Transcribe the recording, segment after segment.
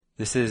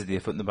This is the A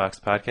Foot in the Box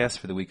podcast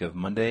for the week of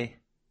Monday,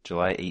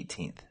 July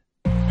 18th.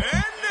 And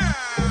now,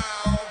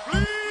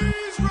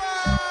 please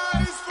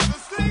rise for the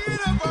singing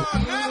of our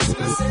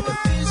national Said the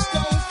fish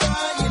don't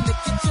fry in the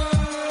kitchen,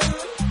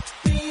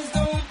 beans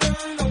don't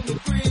burn on the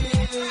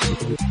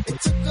grill. It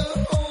took a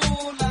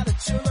whole lot of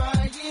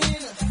trying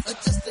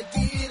just to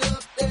get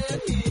up that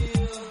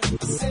hill.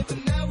 I said,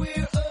 but now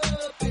we're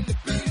up in the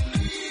big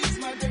leagues.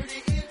 My dirty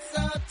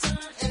inside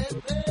turn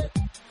at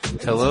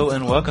bat. Hello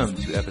and welcome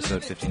to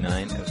episode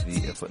 59 of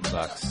the A Foot in the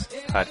Box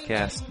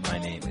podcast. My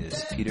name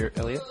is Peter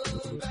Elliott.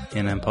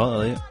 And I'm Paul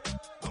Elliott.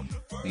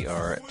 We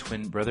are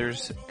twin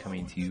brothers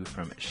coming to you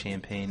from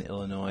Champaign,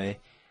 Illinois.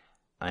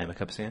 I am a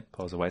Cubs fan.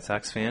 Paul's a White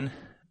Sox fan.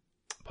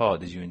 Paul,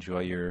 did you enjoy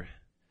your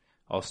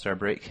All-Star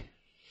break?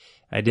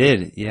 I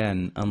did, yeah,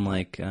 and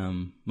unlike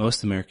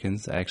most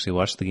Americans, I actually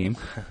watched the game.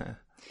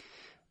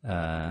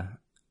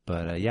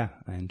 But yeah,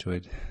 I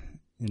enjoyed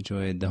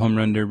the home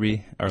run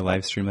derby. Our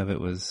live stream of it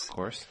was, Of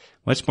course.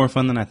 much more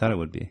fun than I thought it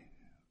would be.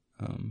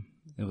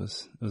 It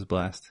was a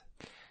blast.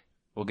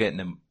 We'll get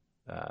into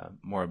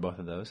more of both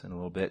of those in a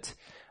little bit.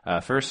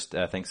 First,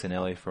 thanks to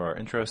Nelly for our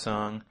intro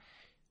song.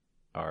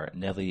 Our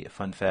Nelly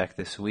fun fact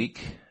this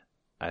week,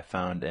 I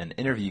found an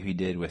interview he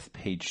did with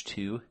Page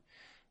 2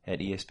 at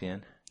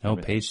ESPN.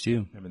 Remember, Page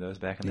 2. Remember those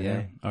back in the Yeah,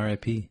 day?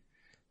 R.I.P.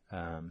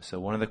 So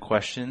one of the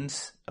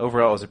questions,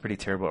 overall it was a pretty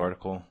terrible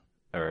article,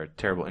 or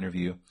terrible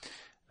interview,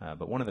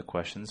 but one of the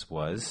questions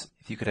was,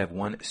 if you could have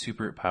one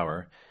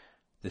superpower,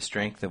 the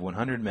strength of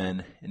 100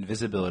 men,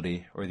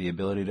 invisibility, or the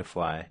ability to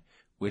fly,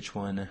 which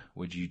one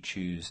would you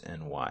choose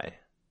and why?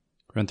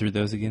 Run through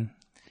those again.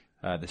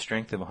 The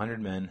strength of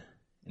 100 men,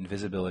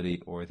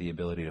 invisibility, or the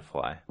ability to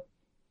fly.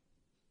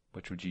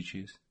 Which would you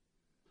choose?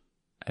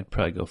 I'd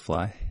probably go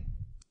fly.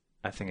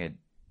 I think I'd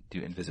do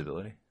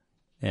invisibility.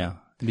 Yeah,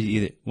 it'd be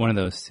either one of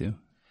those two.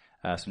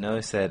 So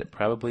Nelly said,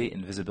 probably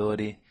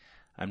invisibility.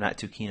 I'm not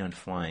too keen on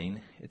flying.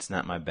 It's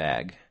not my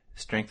bag.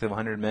 Strength of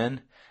 100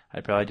 men,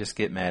 I'd probably just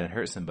get mad and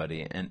hurt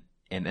somebody and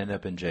end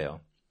up in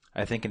jail.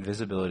 I think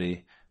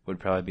invisibility would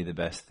probably be the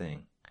best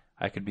thing.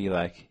 I could be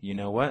like, you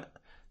know what?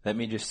 Let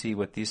me just see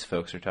what these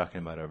folks are talking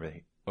about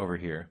over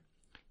here.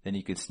 Then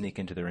you could sneak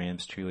into the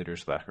Rams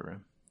cheerleaders'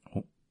 locker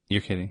room.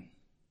 You're kidding.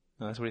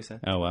 No, that's what he said.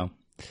 Oh, wow.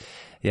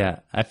 Yeah,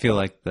 I feel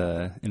like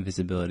the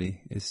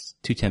invisibility is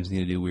too tempting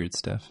to do weird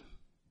stuff.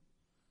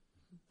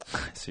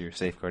 So you're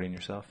safeguarding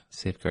yourself?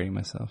 Safeguarding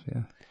myself,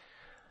 yeah.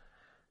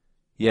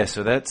 Yeah,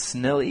 so that's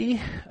Nelly.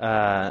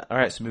 All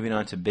right, so moving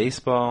on to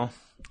baseball.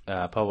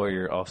 Paul, what are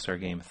your All-Star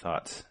Game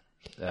thoughts?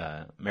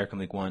 American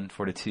League 1,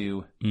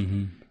 4-2.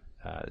 Mm-hmm.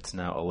 It's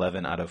now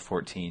 11 out of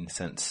 14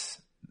 since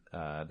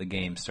the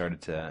game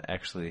started to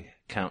actually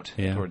count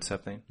towards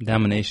something.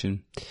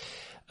 Domination.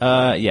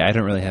 Yeah, I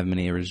don't really have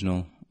many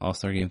original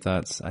All-Star Game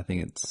thoughts. I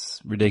think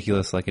it's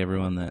ridiculous, like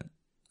everyone, that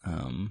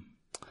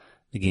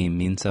the game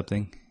means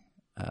something.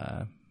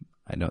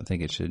 I don't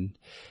think it should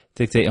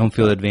dictate home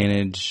field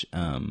advantage.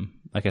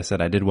 Like I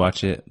said, I did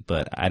watch it,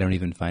 but I don't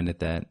even find it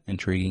that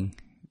intriguing.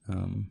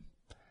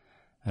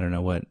 I don't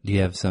know what. Do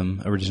you have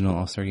some original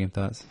All-Star Game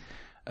thoughts?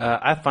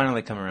 I've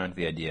finally come around to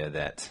the idea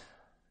that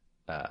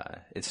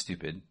it's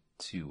stupid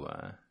to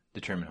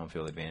determine home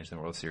field advantage in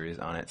the World Series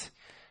on it.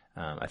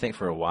 I think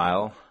for a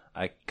while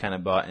I kind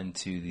of bought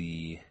into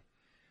the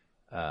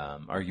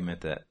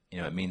argument that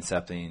it means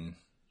something.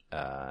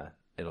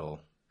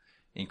 It'll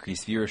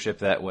increase viewership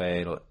that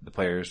way. The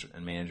players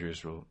and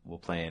managers will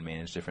play and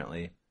manage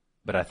differently.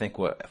 But I think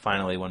what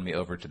finally won me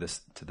over to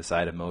the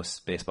side of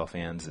most baseball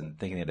fans and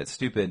thinking that it's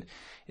stupid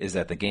is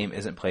that the game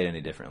isn't played any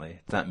differently.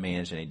 It's not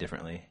managed any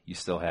differently. You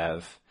still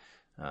have,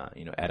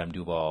 Adam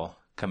Duvall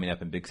coming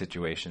up in big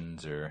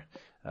situations, or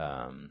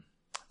I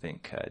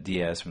think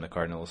Diaz from the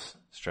Cardinals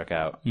struck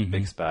out,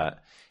 big spot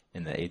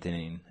in the 8th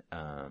inning.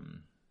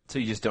 So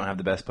you just don't have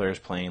the best players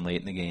playing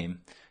late in the game.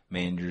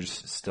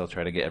 Managers still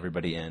try to get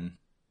everybody in,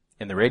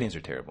 and the ratings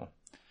are terrible.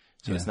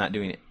 So it's not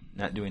doing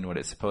what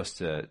it's supposed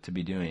to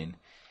be doing.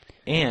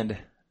 And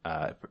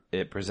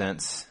it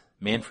presents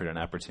Manfred an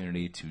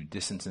opportunity to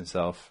distance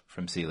himself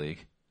from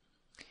C-League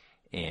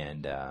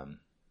and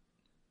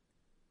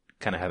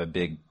kind of have a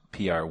big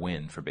PR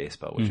win for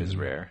baseball, which is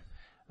rare.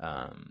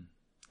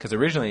 Because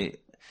originally,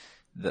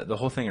 the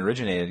whole thing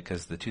originated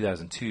because the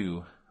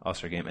 2002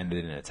 All-Star Game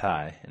ended in a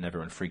tie, and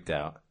everyone freaked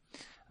out.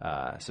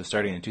 So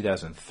starting in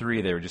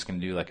 2003, they were just going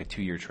to do like a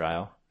 2-year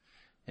trial.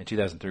 And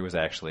 2003 was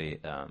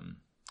actually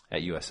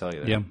at U.S.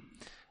 Cellular. Yeah.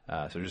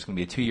 So it's just going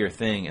to be a 2-year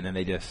thing, and then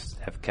they just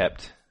have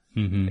kept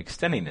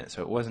extending it.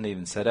 So it wasn't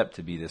even set up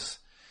to be this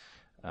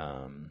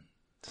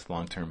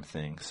long-term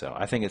thing. So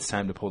I think it's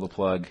time to pull the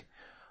plug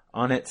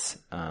on it.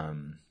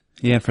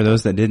 Yeah, for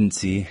those that didn't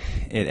see,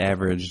 it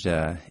averaged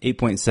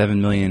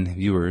 8.7 million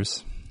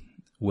viewers,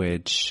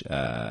 which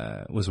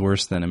was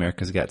worse than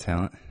America's Got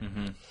Talent.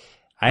 Mm-hmm.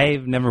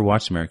 I've never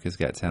watched America's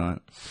Got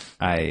Talent.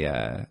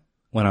 I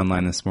went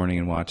online this morning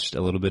and watched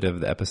a little bit of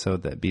the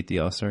episode that beat the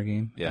All-Star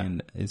Game,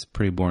 and it's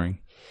pretty boring.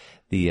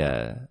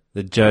 The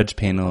judge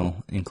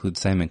panel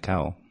includes Simon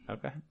Cowell.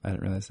 Okay. I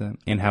didn't realize that.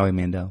 And Howie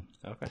Mandel.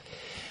 Okay.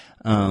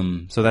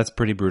 So that's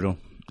pretty brutal.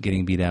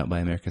 getting beat out by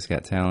America's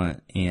Got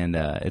Talent, and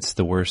it's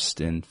the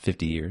worst in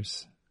 50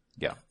 years.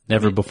 Yeah.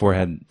 Never before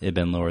had it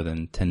been lower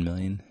than 10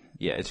 million.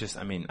 Yeah, it's just,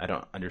 I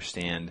don't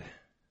understand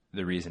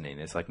the reasoning.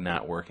 It's like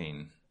not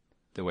working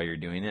the way you're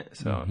doing it,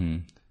 so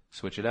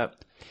switch it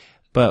up.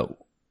 But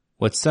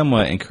what's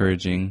somewhat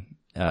encouraging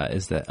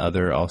is that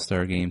other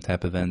All-Star Game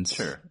type events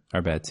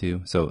are bad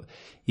too. So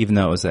even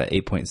though it was at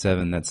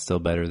 8.7, that's still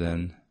better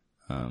than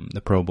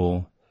the Pro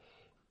Bowl,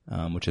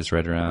 which is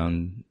right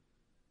around,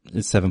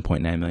 it's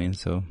 7.9 million,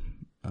 so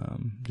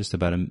just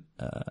about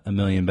a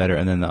million better.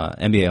 And then the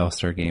NBA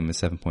All-Star Game is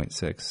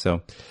 7.6,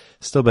 so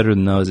still better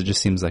than those. It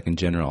just seems like in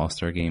general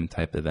All-Star Game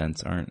type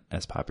events aren't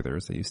as popular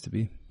as they used to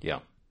be. Yeah.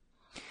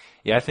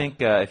 Yeah, I think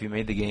if you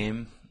made the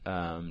game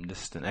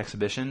just an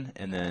exhibition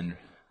and then,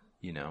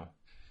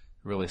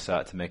 really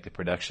sought to make the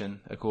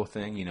production a cool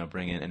thing,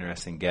 bring in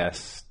interesting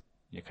guests,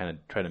 you kind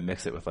of try to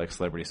mix it with like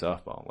celebrity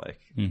softball, like,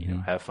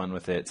 have fun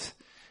with it,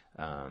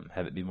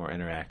 have it be more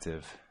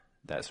interactive,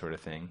 that sort of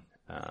thing.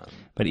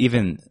 But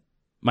even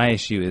my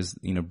issue is,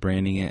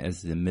 branding it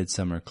as the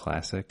Midsummer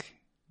Classic.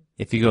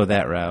 If you go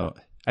that route,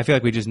 I feel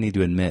like we just need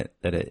to admit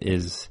that it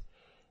is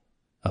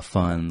a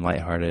fun,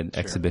 lighthearted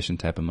exhibition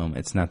type of moment.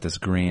 It's not this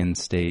grand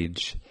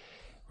stage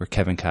where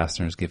Kevin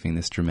Costner is giving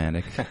this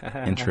dramatic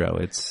intro.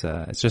 It's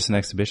just an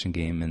exhibition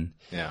game, and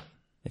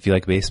if you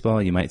like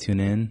baseball, you might tune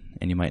in,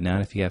 and you might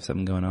not if you have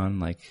something going on.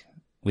 Like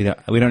we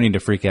don't need to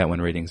freak out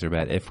when ratings are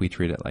bad if we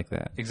treat it like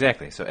that.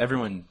 Exactly. So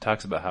everyone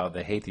talks about how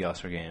they hate the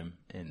All-Star Game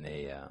and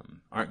they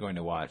aren't going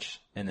to watch,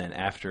 and then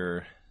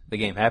after the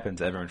game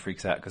happens, everyone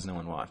freaks out because no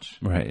one watched.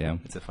 Right. Yeah.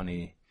 It's a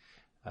funny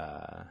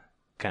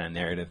kind of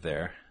narrative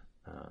there,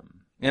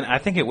 and I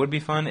think it would be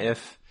fun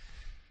if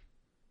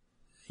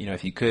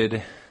you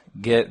could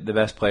get the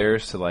best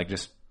players to like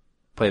just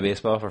play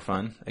baseball for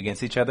fun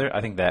against each other. I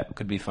think that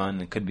could be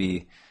fun. It could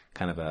be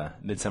kind of a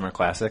midsummer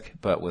classic,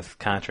 but with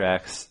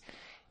contracts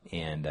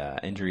and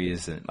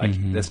injuries,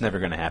 and that's never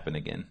going to happen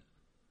again.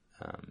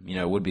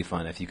 It would be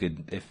fun if you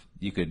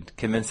could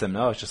convince them,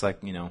 no, it's just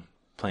like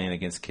playing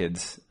against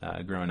kids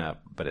growing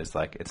up, but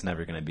it's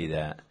never going to be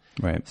that.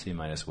 Right. So you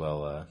might as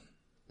well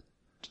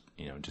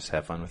just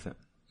have fun with it.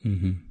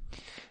 Mm-hmm.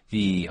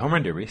 The Home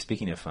Run Derby.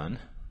 Speaking of fun.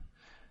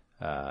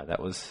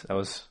 That was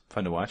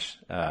fun to watch.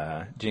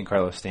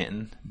 Giancarlo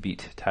Stanton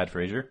beat Todd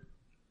Frazier.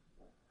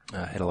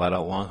 Hit a lot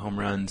of long home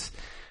runs.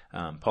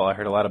 Paul, I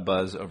heard a lot of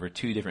buzz over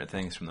two different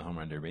things from the Home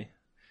Run Derby.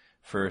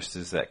 First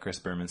is that Chris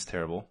Berman's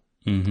terrible.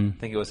 Mm-hmm. I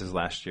think it was his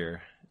last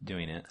year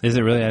doing it. Is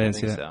it really? I didn't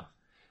see that.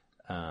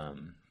 So.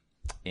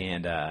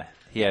 And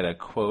he had a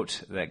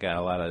quote that got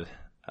a lot of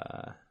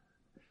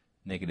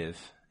negative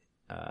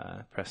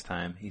press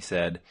time. He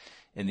said,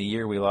 "In the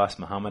year we lost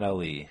Muhammad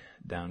Ali,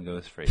 down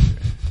goes Frazier."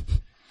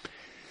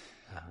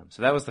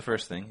 So that was the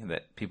first thing,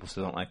 that people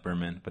still don't like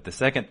Berman. But the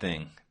second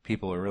thing,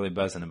 people are really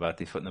buzzing about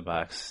the Foot in the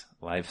Box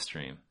live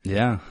stream.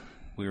 Yeah.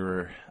 We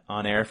were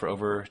on air for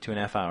over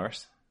 2.5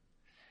 hours.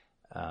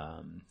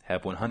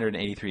 Have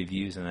 183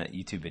 views on that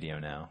YouTube video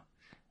now.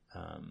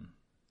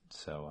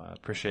 So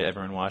appreciate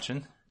everyone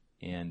watching.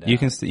 And you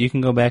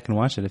can go back and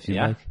watch it if you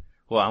like.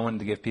 Well, I wanted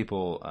to give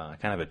people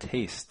kind of a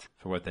taste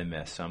for what they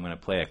missed, so I'm going to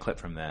play a clip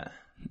from that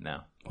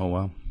now. Oh,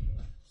 wow.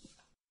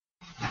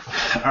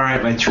 All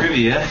right, my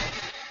trivia.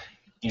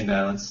 And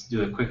let's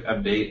do a quick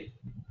update.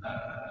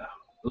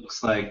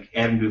 Looks like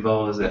Adam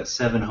Duvall is at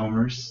 7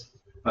 homers,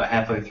 about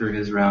halfway through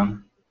his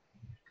round.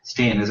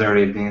 Stanton has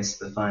already advanced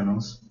to the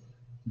finals.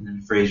 And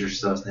then Frazier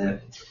still has to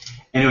hit.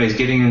 Anyways,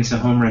 getting into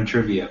home run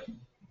trivia.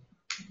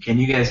 Can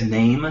you guys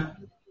name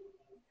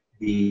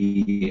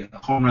the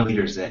home run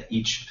leaders at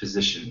each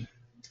position?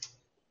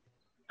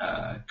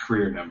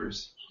 Career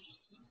numbers.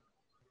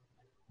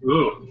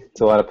 Ooh. It's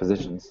a lot of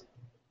positions.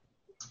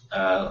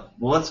 Well,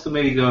 let's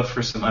maybe go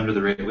for some under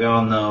the radar. We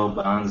all know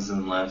Bonds is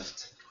in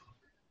left,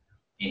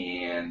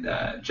 and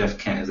Jeff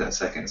Kent is at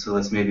second. So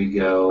let's maybe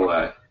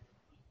go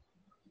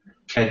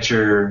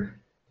catcher,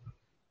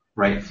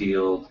 right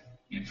field,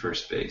 and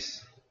first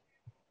base.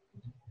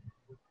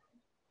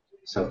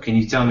 So can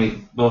you tell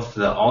me both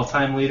the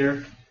all-time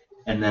leader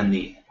and then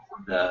the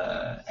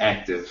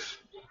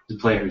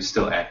player who's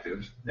still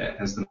active that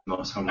has the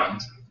most home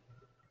runs?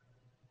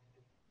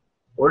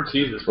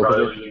 Ortiz is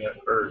probably leading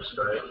at first,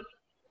 right?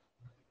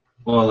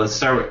 Well, let's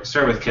start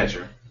with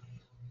catcher.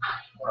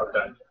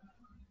 Okay.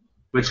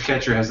 Which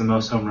catcher has the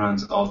most home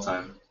runs all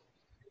time?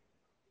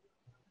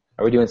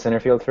 Are we doing center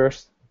field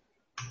first?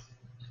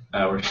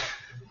 We're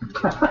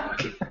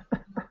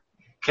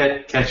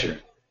catcher.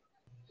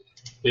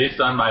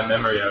 Based on my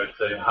memory, I would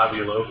say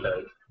Javi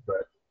Lopez,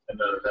 but I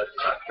know that's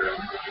not true.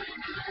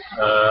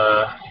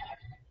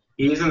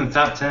 He's in the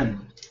top 10.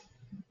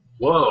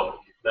 Whoa,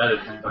 that is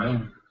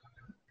funny.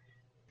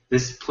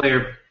 This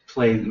player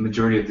played the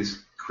majority of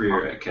his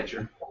career at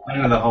catcher. I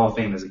know the Hall of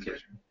Fame as a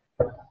catcher.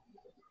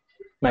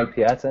 Mike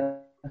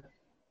Piazza?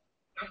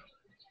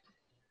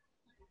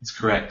 That's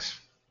correct.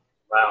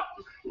 Wow.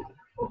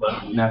 Hold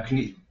on. Now,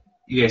 can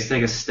you guys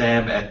take a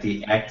stab at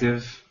the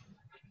active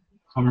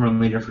home run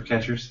leader for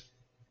catchers?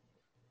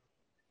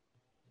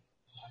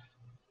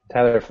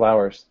 Tyler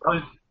Flowers.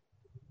 Probably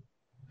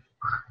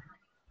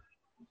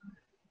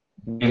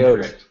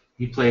Incorrect.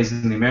 He plays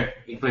in the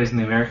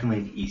American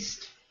League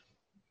East.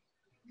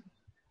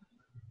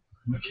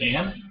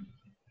 McCann?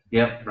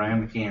 Yep,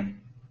 Brian McCann.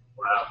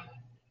 Wow.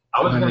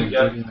 I was going to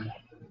guess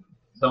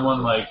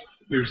someone like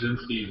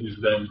Pierzynski who's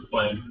been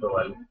playing for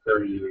like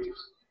 30 years.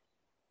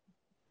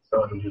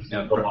 Someone who just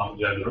has the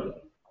longevity.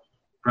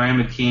 Brian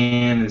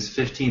McCann is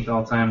 15th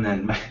all time.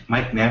 Then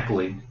Mike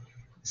Napoli,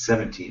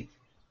 17th.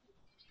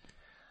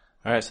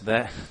 All right, so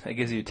that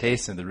gives you a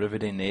taste of the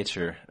riveting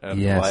nature of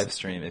Yes. the live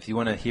stream. If you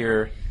want to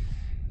hear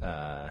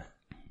the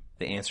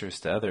answers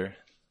to other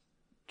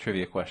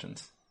trivia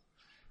questions,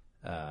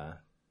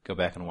 go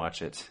back and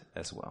watch it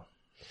as well.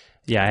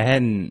 Yeah, I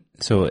hadn't.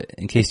 So,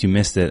 in case you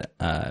missed it,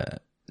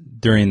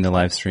 during the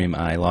live stream,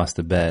 I lost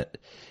a bet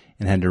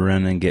and had to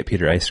run and get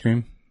Peter ice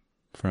cream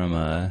from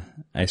a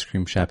ice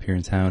cream shop here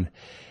in town.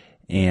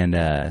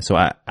 And so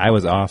I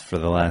was off for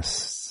the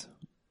last,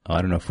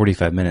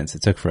 45 minutes.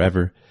 It took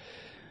forever.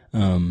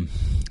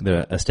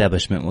 The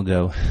establishment will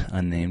go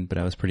unnamed, but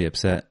I was pretty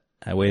upset.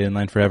 I waited in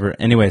line forever.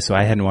 Anyway, so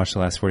I hadn't watched the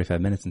last 45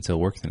 minutes until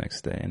work the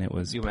next day, and it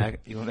was. You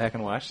went back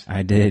and watched?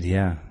 I did,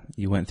 yeah.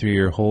 You went through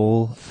your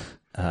whole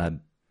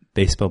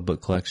baseball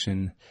book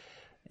collection,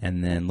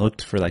 and then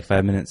looked for like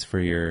 5 minutes for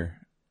your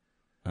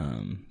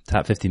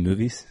top 50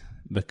 movies,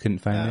 but couldn't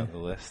find it. The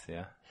list,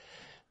 yeah.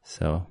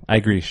 So I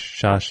agree.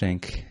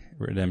 Shawshank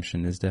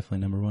Redemption is definitely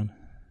number one.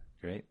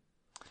 Great.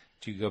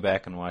 Did you go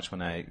back and watch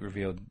when I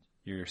revealed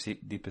your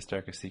deepest,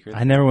 darkest secret?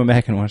 I never went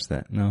back and watched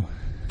that. No.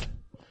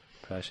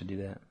 Probably should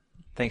do that.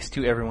 Thanks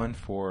to everyone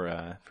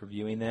for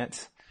viewing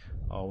that,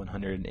 all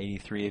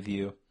 183 of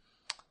you.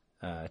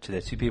 To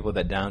the two people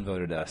that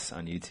downvoted us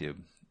on YouTube,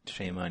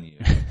 shame on you.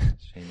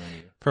 Shame on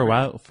you. For a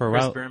while,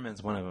 Chris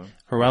Berman's one of them.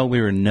 For a while,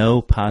 we were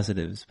no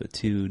positives, but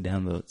 2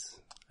 downvotes.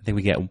 I think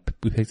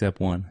we picked up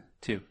 1.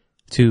 2.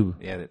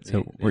 Yeah.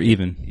 So we're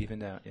even.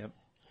 Evened out. Yep.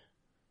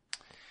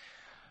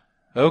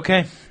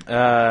 Okay.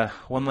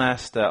 One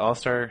last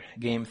All-Star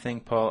game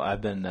thing, Paul.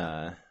 I've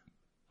been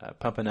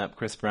pumping up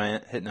Chris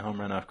Bryant hitting a home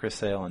run off Chris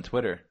Sale on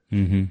Twitter.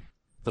 Mm-hmm.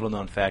 Little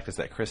known fact is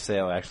that Chris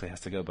Sale actually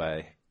has to go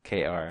by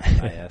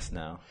KRIS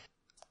now.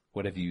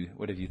 What have you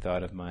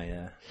thought of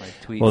my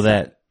tweets? Well,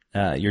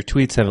 your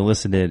tweets have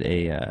elicited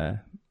a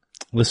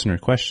listener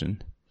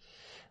question.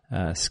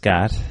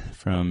 Scott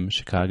from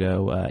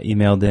Chicago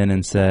emailed in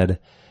and said,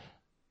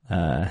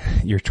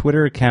 your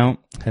Twitter account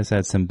has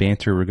had some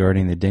banter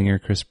regarding the dinger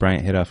Chris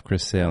Bryant hit off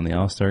Chris Sale in the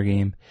All-Star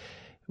game.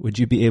 Would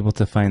you be able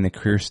to find the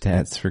career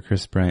stats for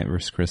Chris Bryant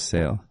versus Chris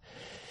Sale?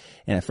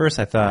 And at first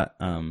I thought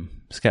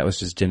Scott was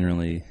just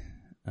genuinely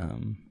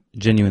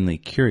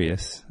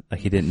curious, like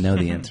he didn't know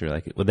the answer.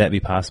 Like, would that be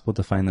possible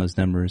to find those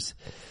numbers?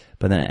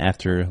 But then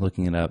after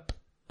looking it up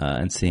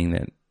and seeing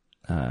that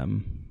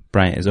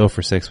Bryant is 0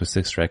 for 6 with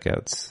 6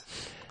 strikeouts,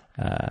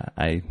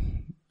 I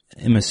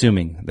am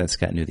assuming that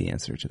Scott knew the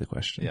answer to the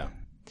question. Yeah.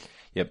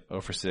 Yep,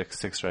 0 for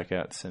 6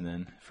 strikeouts, and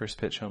then first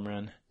pitch home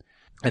run.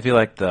 I feel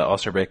like the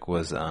All-Star break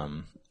was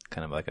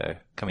kind of like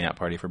a coming out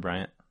party for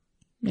Bryant.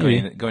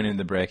 Going into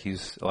the break,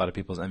 he's a lot of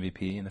people's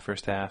MVP in the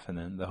first half, and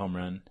then the home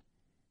run.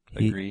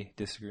 Agree,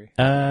 disagree?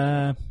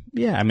 Yeah,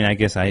 I mean, I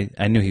guess I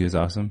knew he was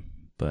awesome,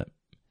 but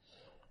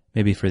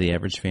maybe for the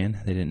average fan,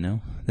 they didn't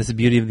know. That's the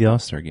beauty of the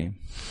All-Star game.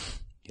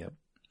 Yep.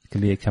 It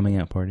can be a coming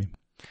out party.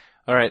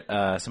 All right,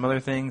 some other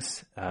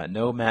things.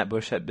 No Matt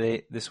Bush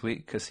update this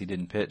week because he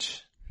didn't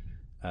pitch.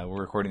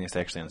 We're recording this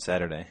actually on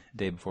Saturday,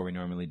 day before we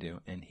normally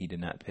do, and he did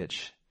not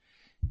pitch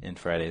in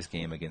Friday's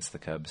game against the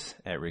Cubs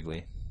at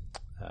Wrigley.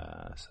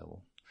 So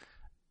we'll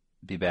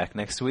be back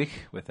next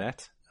week with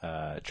that.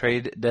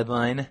 Trade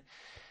deadline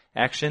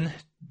action.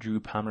 Drew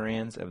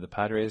Pomeranz of the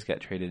Padres got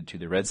traded to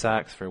the Red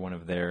Sox for one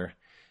of their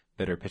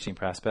better pitching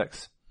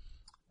prospects.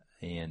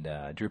 And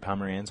Drew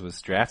Pomeranz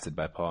was drafted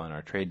by Paul in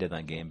our trade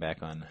deadline game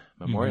back on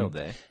Memorial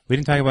Day. We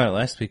didn't talk about it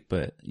last week,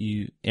 but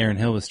Aaron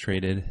Hill was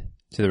traded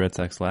to the Red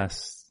Sox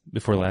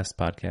before last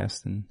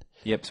podcast. And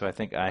Yep, so I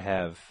think I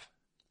have,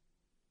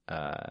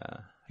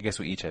 I guess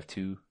we each have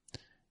two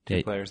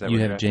players that you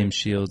were have drafted. James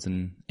Shields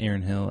and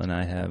Aaron Hill, and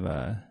I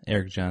have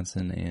Eric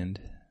Johnson and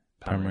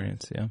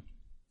Pomeranz.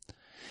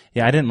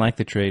 Yeah, I didn't like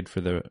the trade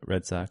for the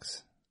Red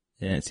Sox,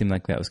 and it seemed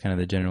like that was kind of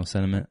the general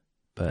sentiment.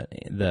 But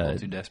All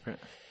too desperate.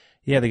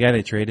 Yeah, the guy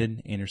they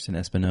traded, Anderson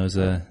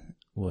Espinoza,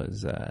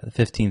 was the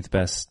 15th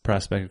best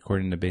prospect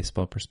according to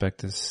Baseball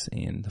Prospectus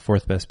and the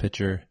 4th best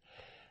pitcher.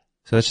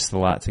 So that's just a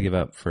lot to give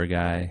up for a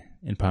guy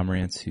in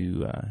Pomeranz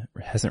who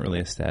hasn't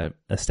really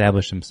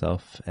established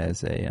himself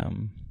as a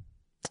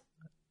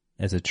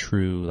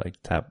true like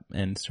top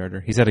end starter.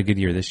 He's had a good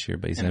year this year,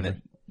 but he's never.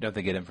 Don't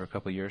they get him for a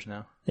couple of years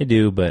now? They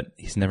do, but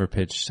he's never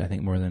pitched, I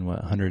think, more than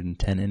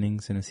 110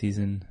 innings in a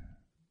season.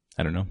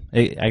 I don't know.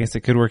 I guess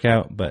it could work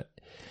out, but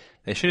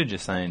They should have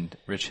just signed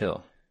Rich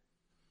Hill.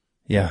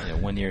 yeah.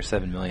 1 year,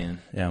 $7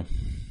 million. Yeah.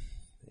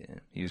 Yeah,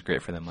 he was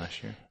great for them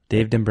last year.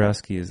 Dave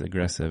Dombrowski is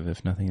aggressive,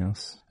 if nothing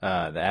else.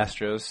 The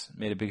Astros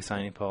made a big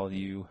signing, Paul.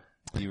 You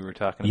were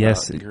talking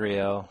Yes. about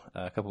Gurriel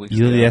a couple weeks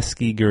ago.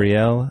 Yulieski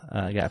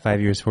Gurriel got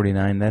 5 years,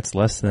 $49. That's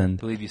less than. I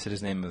believe you said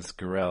his name was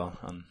Gurriel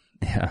on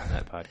Yeah. on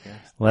that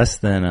podcast. Less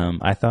than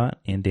I thought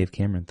and Dave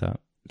Cameron thought.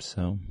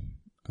 So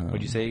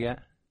What'd you say you got?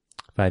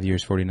 5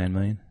 years, $49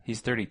 million.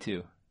 He's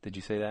 32. Did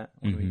you say that?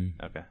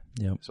 Okay.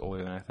 Yep. It's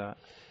older than I thought.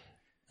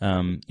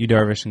 Yu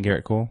Darvish and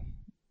Garrett Cole,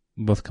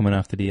 both coming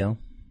off the DL.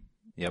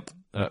 Yep.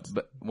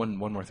 But one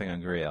more thing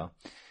on Gurriel.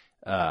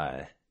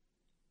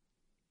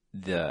 The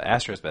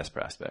Astros' best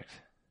prospect,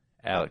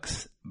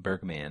 Alex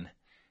Bergman,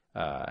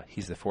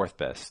 he's the fourth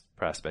best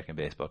prospect in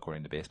baseball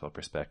according to Baseball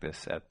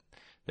Prospectus at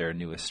their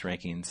newest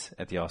rankings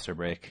at the All-Star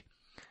break.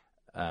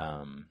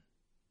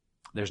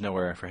 There's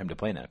nowhere for him to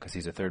play now because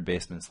he's a third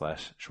baseman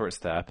 /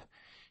 shortstop.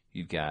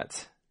 You've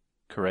got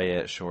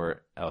Correa at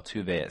short,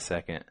 Altuve at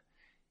second,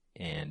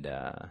 and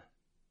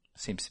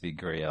seems to be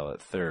Gurriel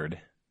at third.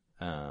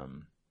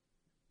 And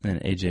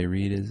AJ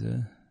Reed is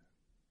a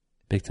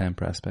big-time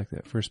prospect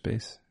at first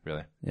base.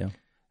 Really? Yeah.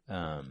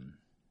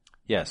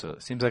 Yeah, so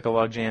it seems like a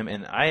logjam,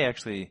 and I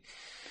actually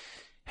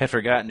had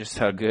forgotten just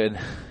how good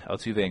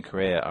Altuve and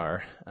Correa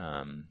are.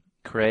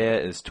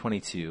 Correa is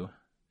 22,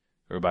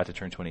 or about to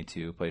turn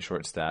 22, plays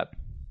shortstop,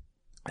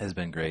 has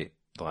been great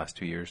the last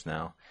 2 years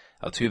now.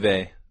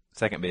 Altuve,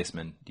 second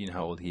baseman, do you know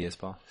how old he is,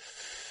 Paul?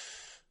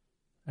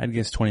 I'd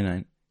guess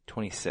 29.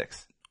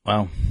 26.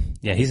 Wow.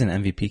 Yeah, he's an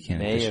MVP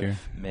candidate this year.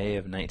 May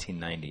of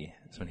 1990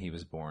 is when he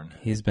was born.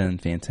 He's been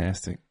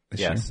fantastic this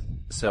year. Yes.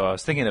 So I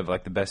was thinking of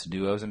like the best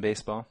duos in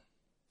baseball.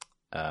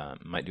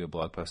 Might do a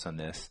blog post on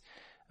this.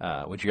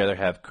 Would you rather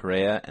have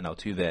Correa and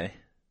Altuve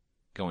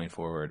going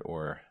forward,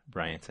 or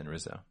Bryant and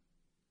Rizzo,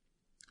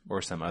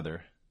 or some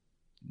other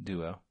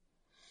duo?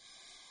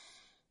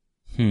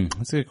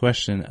 That's a good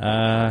question.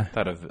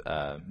 Thought of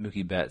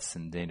Mookie Betts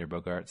and Dander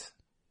Bogarts,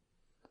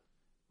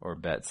 or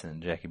Betts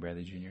and Jackie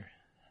Bradley Jr.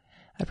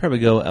 I'd probably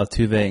go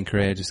Altuve and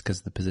Correa just because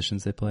of the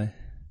positions they play.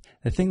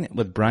 The thing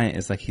with Bryant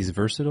is like he's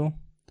versatile,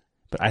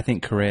 but I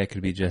think Correa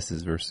could be just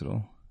as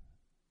versatile.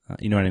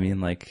 You know what I mean?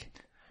 Like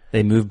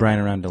they move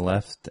Bryant around to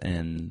left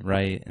and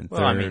right and third.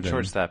 Well, I mean,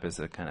 shortstop is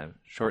a kind of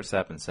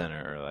shortstop and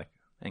center, or like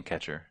and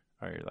catcher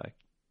are like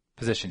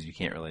positions you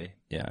can't really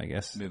I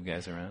guess move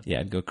guys around. Yeah,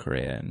 I'd go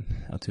Correa and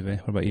Altuve.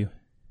 What about you?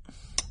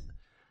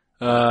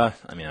 I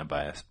mean, I'm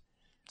biased,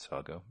 so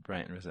I'll go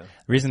Bryant and Rizzo. The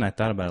reason I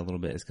thought about it a little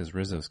bit is because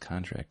Rizzo's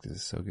contract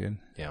is so good.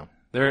 Yeah,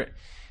 it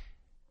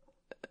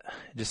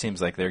just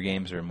seems like their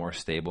games are more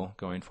stable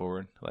going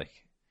forward. Like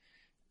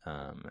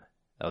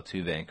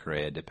Altuve and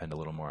Correa depend a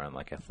little more on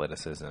like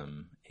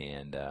athleticism,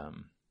 and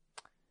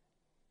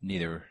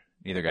neither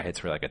guy hits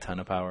for like a ton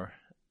of power.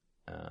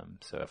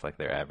 So if like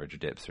their average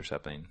dips or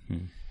something,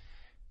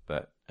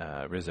 but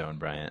Rizzo and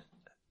Bryant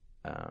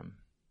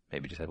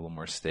maybe just have a little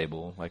more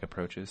stable like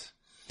approaches.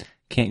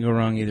 Can't go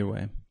wrong either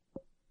way.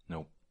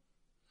 Nope.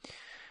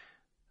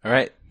 All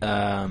right.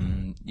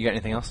 You got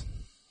anything else?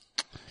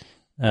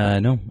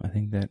 No, I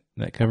think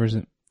that covers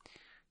it.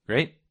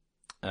 Great.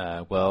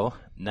 Well,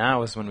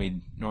 now is when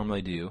we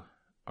normally do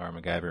our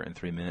MacGyver in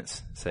 3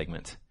 minutes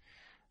segment,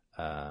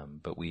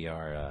 but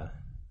we're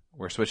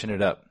switching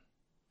it up.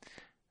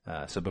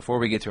 So before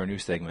we get to our new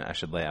segment, I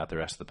should lay out the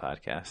rest of the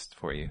podcast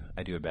for you.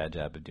 I do a bad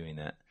job of doing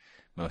that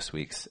most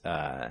weeks.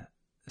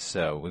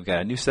 So we've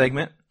got a new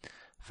segment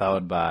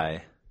followed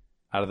by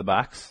Out of the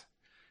Box.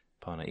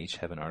 Paul and I each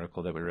have an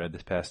article that we read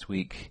this past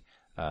week.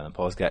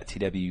 Paul's got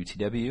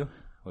TW.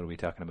 What are we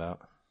talking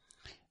about?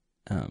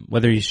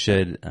 Whether you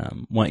should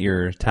want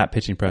your top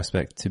pitching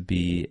prospect to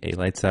be a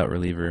lights-out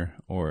reliever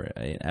or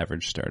an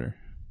average starter.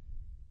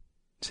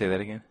 Say that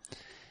again?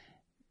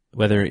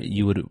 Whether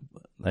you would,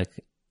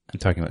 I'm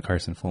talking about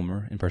Carson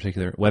Fulmer in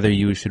particular, whether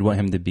you should want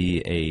him to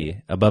be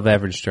a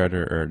above-average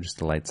starter or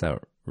just a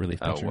lights-out relief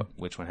pitcher.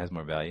 Which one has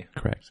more value?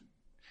 Correct.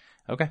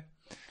 Okay.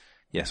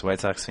 Yes, White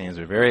Sox fans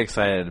are very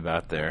excited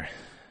about their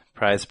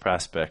prize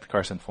prospect,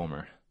 Carson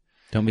Fulmer.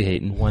 Don't be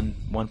hating.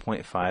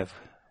 1.5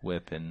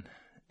 whip in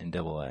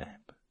AA.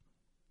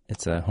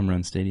 It's a home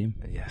run stadium.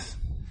 Yes.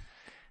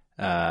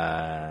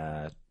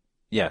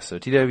 So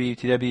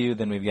TW.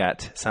 Then we've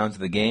got Sounds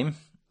of the Game,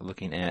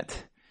 looking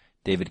at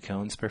David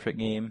Cohn's perfect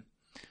game.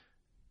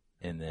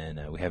 And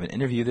then we have an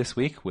interview this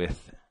week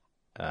with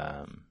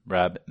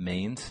Rob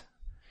Maines,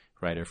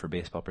 writer for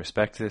Baseball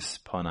Prospectus.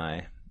 Paul and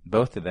I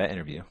both did that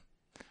interview.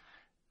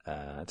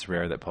 It's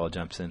rare that Paul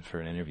jumps in for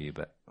an interview,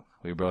 but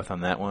we were both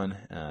on that one.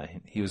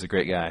 He was a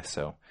great guy,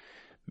 so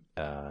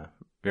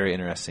very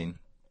interesting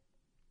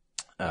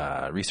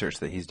research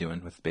that he's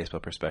doing with Baseball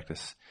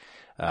Prospectus.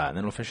 And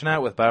then we'll finish it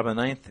out with Bottom of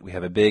the Ninth. We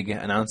have a big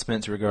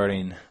announcement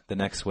regarding the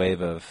next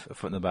wave of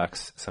Foot in the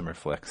Box Summer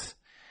Flicks.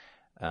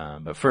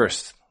 But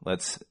first,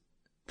 let's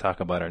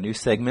talk about our new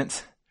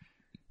segment.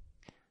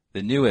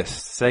 The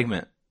newest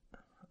segment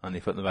on the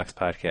Foot in the Box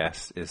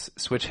podcast is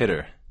Switch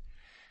Hitter,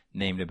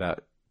 named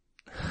about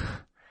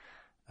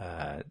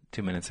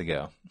 2 minutes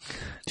ago.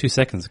 2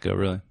 seconds ago,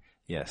 really.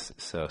 Yes.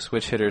 So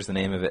Switch Hitter is the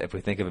name of it. If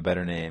we think of a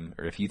better name,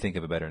 or if you think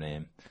of a better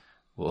name,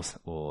 we'll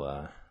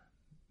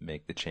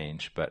make the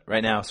change. But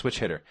right now, Switch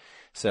Hitter.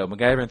 So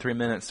MacGyver in 3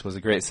 minutes was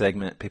a great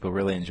segment. People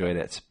really enjoyed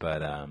it,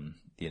 but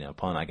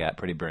Paul and I got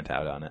pretty burnt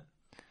out on it.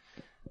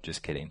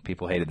 Just kidding.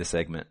 People hated the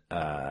segment.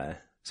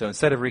 So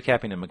instead of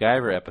recapping a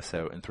MacGyver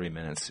episode in 3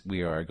 minutes,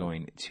 we are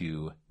going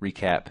to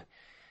recap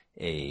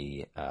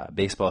a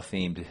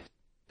baseball-themed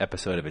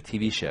episode of a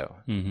TV show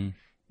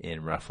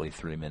in roughly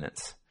 3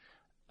 minutes.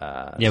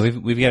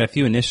 We've got a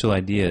few initial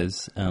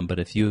ideas, but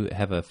if you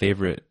have a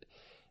favorite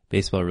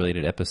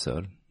baseball-related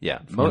episode,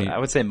 I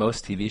would say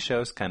most TV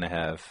shows kind of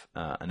have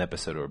an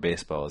episode where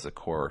baseball is a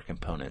core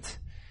component,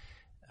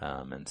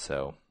 and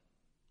so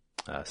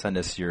send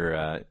us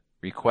your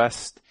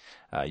request.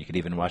 You could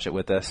even watch it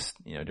with us,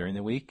 during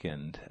the week,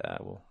 and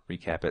we'll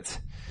recap it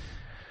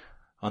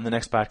on the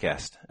next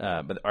podcast.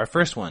 But our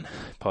first one,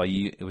 Paul,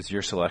 it was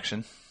your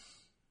selection.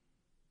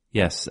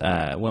 Yes,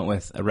 I went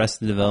with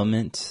Arrested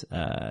Development,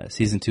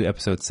 Season 2,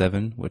 Episode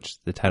 7,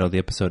 which the title of the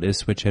episode is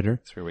Switch Hitter.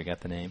 That's where we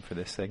got the name for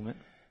this segment.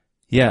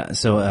 Yeah,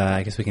 so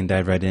I guess we can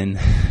dive right in.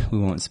 We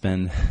won't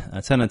spend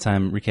a ton of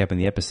time recapping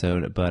the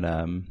episode, but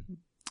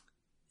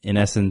in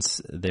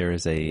essence, there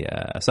is a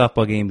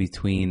softball game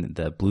between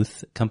the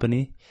Bluth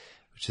Company,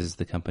 which is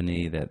the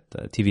company that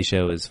the TV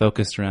show is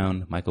focused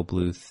around. Michael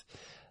Bluth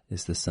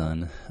is the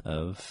son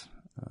of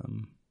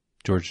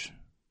George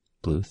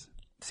Bluth.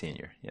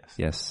 Senior, yes.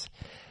 Yes.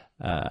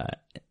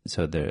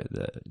 So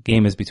the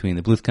game is between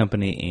the Bluth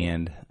Company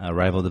and a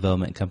rival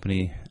development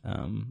company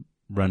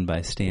run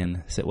by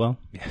Stan Sitwell.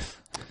 Yes.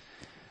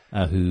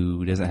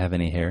 Who doesn't have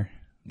any hair.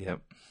 Yep.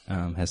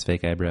 Has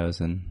fake eyebrows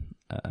and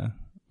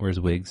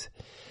wears wigs.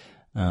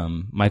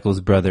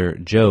 Michael's brother,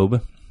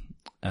 Job,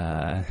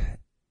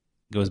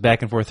 goes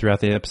back and forth throughout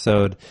the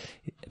episode.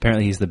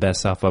 Apparently he's the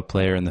best softball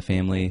player in the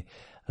family.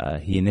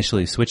 He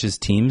initially switches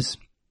teams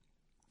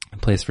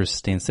and plays for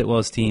Stan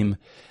Sitwell's team,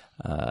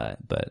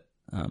 but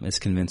is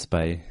convinced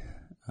by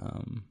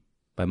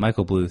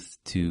Michael Bluth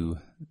to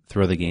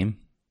throw the game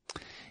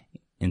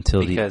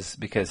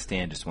because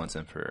Stan just wants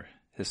him for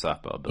his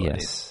softball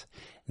abilities. Yes,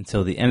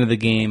 until the end of the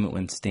game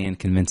when Stan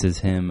convinces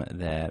him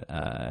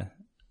that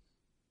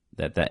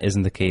that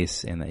isn't the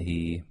case and that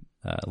he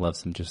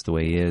loves him just the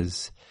way he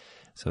is.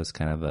 So it's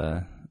kind of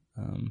a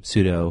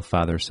pseudo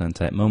father-son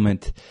type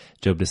moment.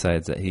 Job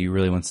decides that he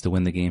really wants to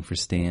win the game for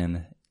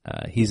Stan.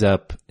 He's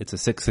up. It's a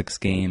 6-6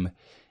 game,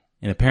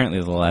 and apparently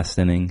the last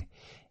inning,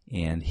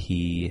 and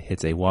he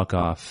hits a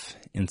walk-off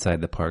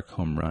inside the park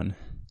home run,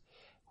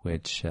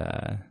 which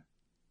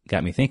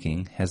got me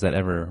thinking, has that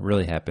ever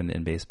really happened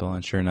in baseball?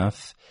 And sure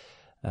enough,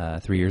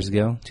 3 years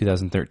ago,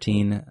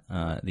 2013,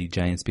 the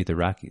Giants beat the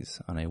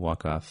Rockies on a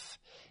walk-off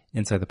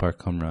inside the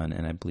park home run,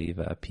 and I believe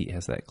Pete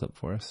has that clip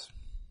for us.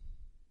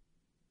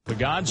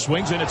 Pagan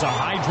swings and it's a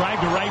high drive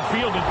to right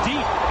field and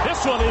deep.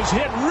 This one is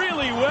hit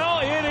really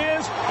well. It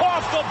is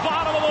off the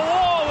bottom of the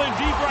wall in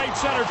deep right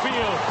center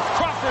field.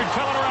 Crawford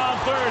coming around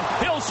third.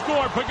 He'll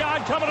score.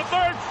 Pagan coming to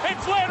third. And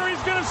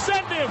Flannery's going to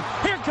send him.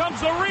 Here comes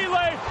the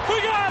relay.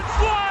 Pagan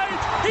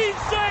slides. He's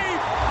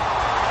safe.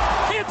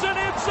 It's an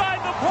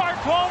inside the park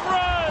home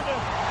run.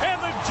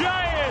 And the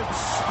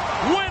Giants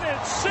win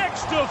it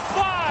 6-5.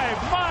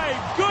 My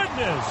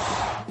goodness.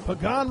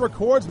 Pagan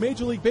records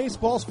Major League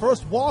Baseball's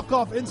first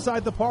walk-off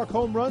inside the park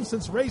home run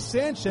since Ray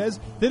Sanchez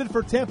did it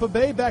for Tampa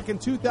Bay back in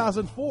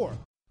 2004.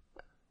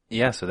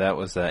 Yeah, so that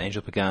was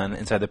Angel Pagan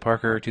Inside the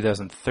Parker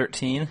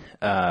 2013.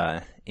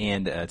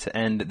 And to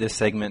end this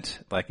segment,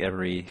 like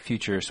every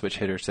future Switch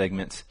Hitter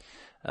segment,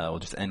 we'll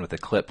just end with a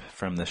clip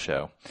from the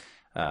show.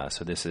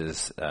 So this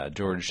is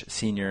George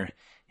Sr.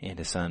 and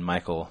his son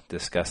Michael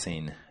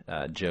discussing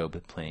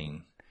Job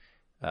playing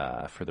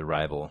for the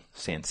rival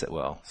Stan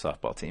Sitwell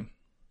softball team.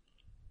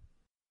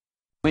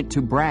 Went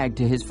to brag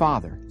to his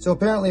father. So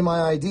apparently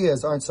my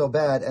ideas aren't so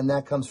bad, and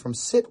that comes from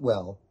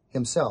Sitwell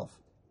himself.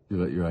 You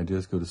let your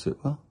ideas go to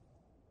Sitwell?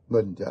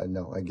 But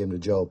no, I gave them to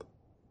Job,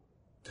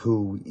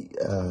 who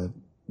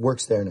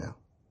works there now.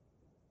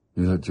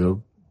 You let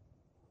Job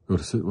go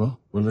to Sitwell?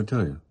 What did I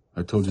tell you?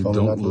 I told you Not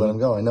don't to let him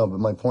go. I know,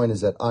 but my point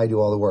is that I do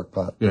all the work,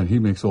 Pop. Yeah, and he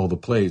makes all the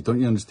plays. Don't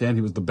you understand?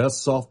 He was the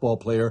best softball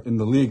player in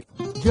the league.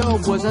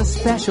 Job was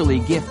especially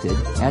gifted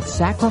at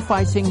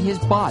sacrificing his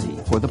body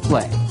for the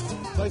play.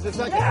 Plays a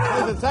second.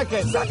 Plays a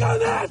second. Suck on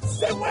that.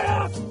 Sit way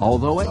up.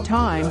 Although at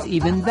times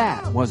even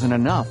that wasn't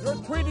enough. Your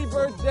Tweety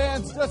Bird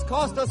dance just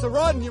cost us a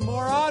run, you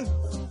moron.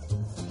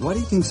 Why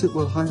do you think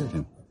Sitwell hired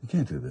him? You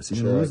can't do this.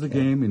 You're going to lose the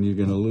game, and you're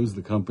going to lose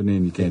the company,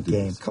 and you can't do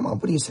this. Come on,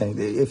 what are you saying?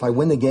 If I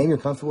win the game, you're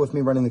comfortable with me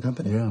running the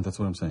company? Yeah, that's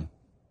what I'm saying.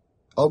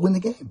 I'll win the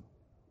game.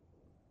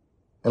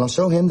 And I'll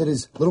show him that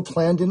his little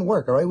plan didn't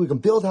work, all right? We can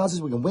build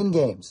houses, we can win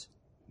games.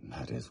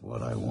 That is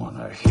what I want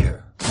to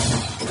hear.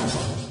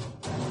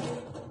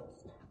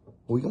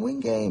 We can win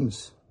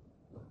games.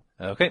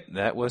 Okay,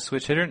 that was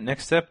Switch Hitter.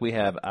 Next up, we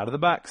have Out of the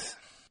Box.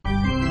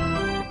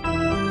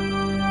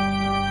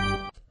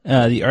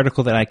 The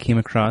article that I came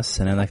across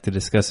and I'd like to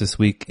discuss this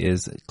week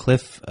is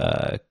Cliff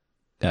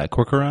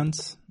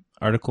Corcoran's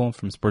article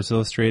from Sports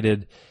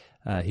Illustrated.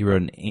 He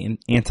wrote an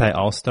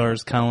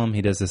anti-All-Stars column.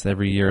 He does this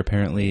every year,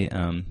 apparently.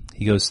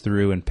 He goes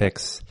through and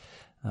picks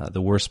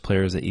the worst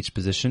players at each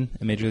position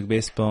in Major League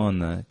Baseball,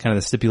 and the kind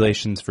of the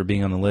stipulations for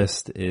being on the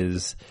list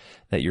is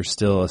that you're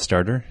still a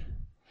starter,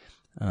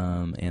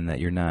 and that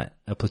you're not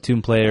a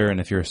platoon player, and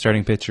if you're a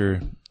starting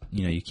pitcher,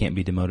 you can't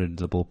be demoted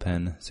to the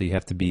bullpen, so you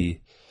have to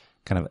be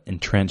kind of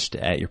entrenched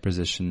at your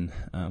position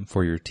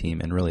for your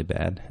team, and really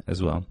bad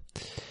as well.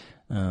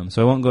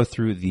 So I won't go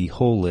through the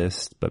whole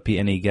list, but Pete,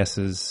 any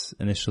guesses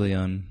initially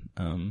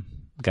on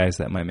guys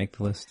that might make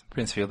the list?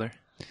 Prince Fielder.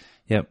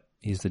 Yep,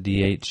 he's the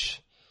DH.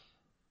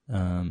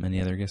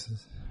 Any other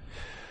guesses?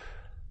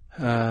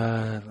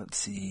 Let's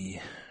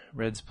see.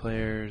 Reds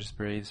players,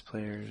 Braves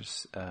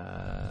players,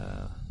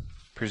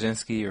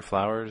 Przinsky or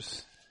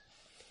Flowers.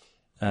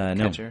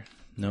 Catcher.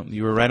 No,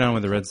 you were right on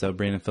with the Reds, though.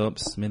 Brandon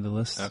Phillips made the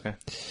list. Okay.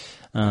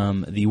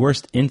 The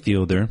worst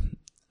infielder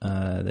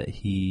that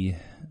he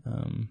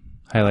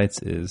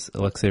highlights is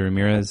Alexei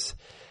Ramirez.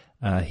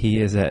 He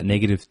is at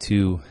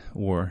 -2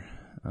 WAR,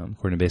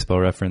 according to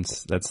Baseball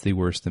Reference. That's the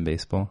worst in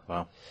baseball.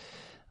 Wow.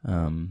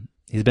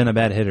 He's been a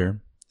bad hitter,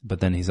 but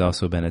then he's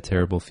also been a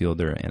terrible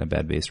fielder and a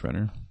bad base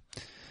runner.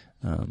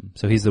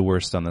 So he's the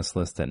worst on this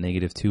list at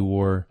 -2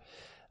 WAR.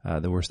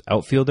 The worst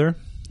outfielder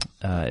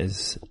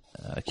is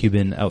a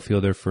Cuban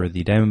outfielder for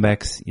the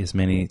Diamondbacks,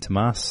 Yasmani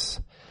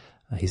Tomas.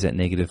 He's at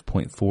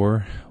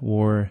 -0.4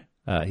 WAR.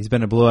 He's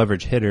been a below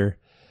average hitter,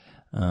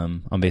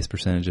 on base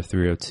percentage of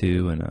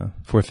 .302 and a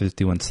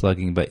 .451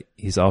 slugging, but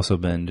he's also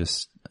been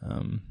just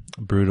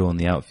brutal in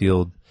the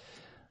outfield.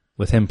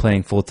 With him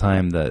playing full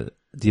time, the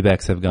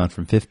D-backs have gone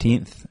from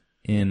 15th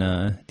in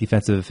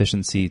defensive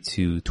efficiency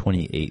to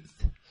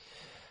 28th.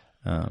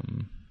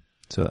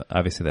 So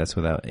obviously that's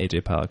without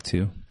AJ Pollock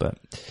too, but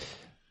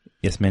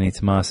yes, Manny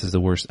Tomas is the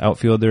worst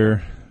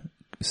outfielder,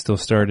 still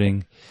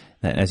starting.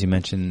 As you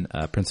mentioned,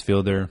 Prince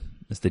Fielder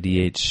is the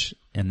DH,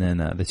 and then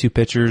the two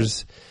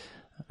pitchers,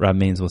 Rob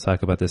Maines will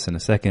talk about this in a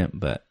second,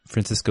 but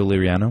Francisco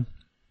Liriano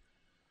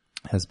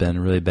has been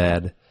really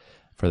bad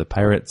for the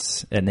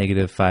Pirates at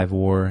 -5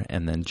 WAR,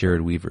 and then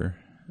Jared Weaver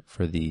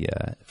for the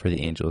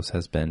Angels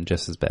has been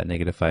just as bad,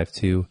 -5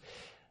 too.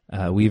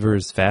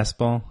 Weaver's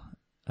fastball,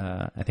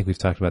 I think we've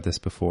talked about this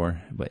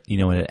before, but you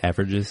know what it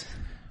averages?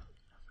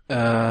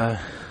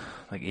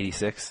 Like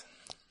 86?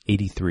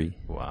 83.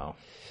 Wow.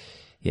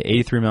 Yeah,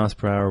 83 miles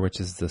per hour, which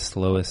is the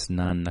slowest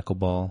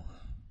non-knuckleball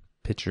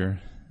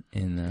pitcher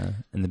in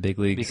the big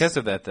leagues. Because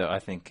of that, though, I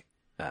think,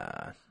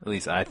 at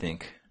least I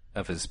think,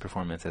 of his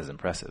performance as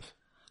impressive.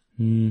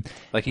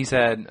 Like he's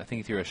had, I think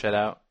he threw a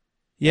shutout.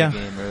 Yeah.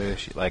 Game earlier.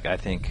 Like I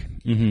think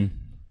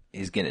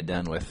he's getting it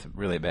done with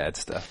really bad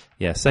stuff.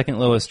 Yeah, second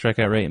lowest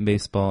strikeout rate in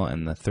baseball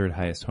and the third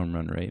highest home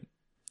run rate.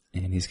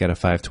 And he's got a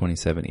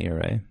 5.27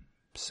 ERA.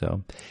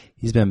 So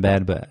he's been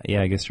bad, but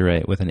yeah, I guess you're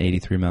right. With an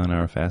 83 mile an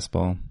hour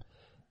fastball,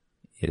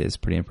 it is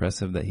pretty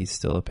impressive that he's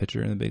still a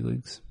pitcher in the big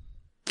leagues.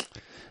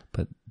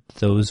 But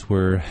those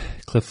were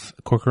Cliff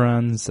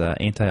Corcoran's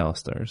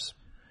anti-All-Stars.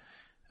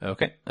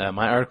 Okay.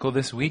 My article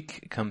this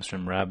week comes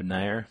from Rob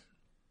Nair.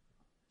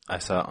 I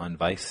saw it on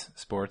Vice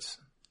Sports,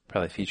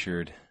 probably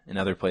featured in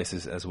other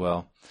places as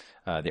well.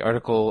 The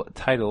article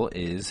title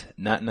is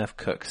 "Not Enough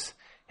Cooks.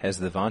 Has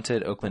the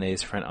vaunted Oakland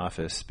A's front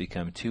office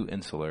become too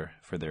insular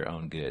for their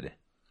own good?"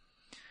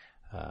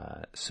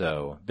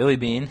 So Billy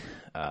Beane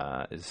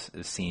is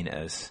seen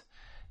as,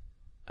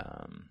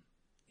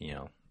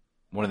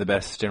 one of the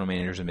best general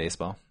managers in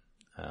baseball,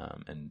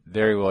 and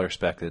very well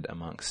respected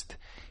amongst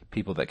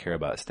people that care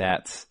about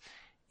stats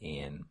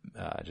and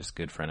just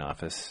good front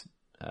office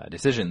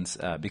decisions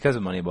because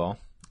of Moneyball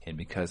and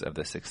because of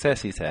the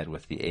success he's had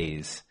with the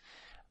A's,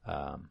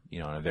 on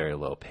a very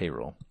low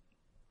payroll.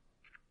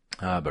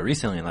 But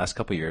recently, in the last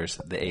couple of years,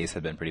 the A's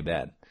have been pretty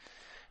bad.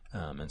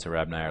 And so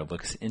Rob Nair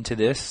looks into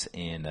this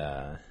and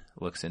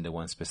looks into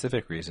one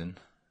specific reason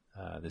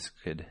this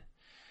could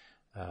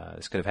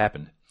have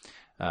happened.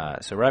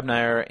 So Rob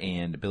Nair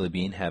and Billy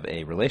Beane have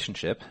a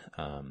relationship.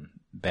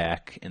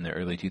 Back in the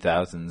early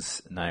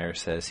 2000s, Nair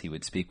says he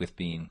would speak with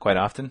Beane quite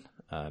often,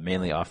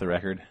 mainly off the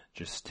record,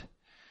 just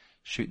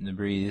shooting the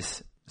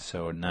breeze.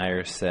 So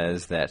Nair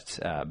says that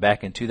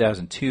back in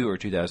 2002 or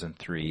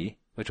 2003,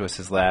 which was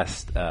his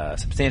last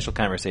substantial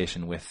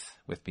conversation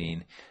with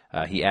Beane,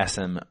 he asked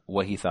him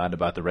what he thought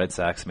about the Red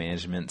Sox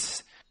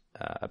management's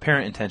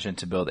apparent intention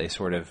to build a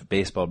sort of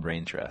baseball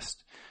brain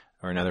trust,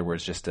 or in other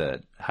words, just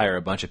to hire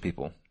a bunch of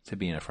people to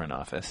be in a front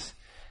office.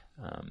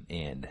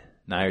 And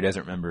Nair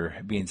doesn't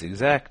remember Beane's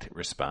exact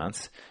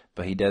response,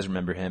 but he does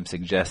remember him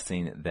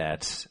suggesting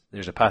that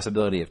there's a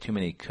possibility of too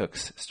many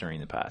cooks stirring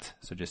the pot.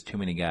 So just too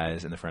many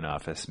guys in the front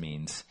office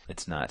means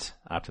it's not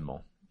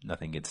optimal.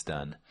 Nothing gets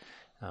done.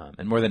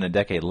 And more than a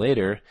decade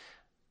later,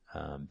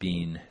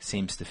 Beane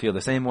seems to feel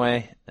the same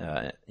way.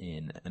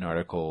 In an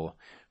article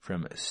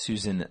from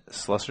Susan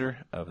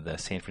Slusser of the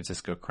San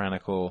Francisco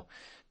Chronicle,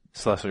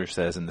 Slusser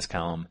says in this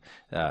column,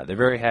 they're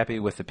very happy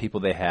with the people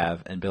they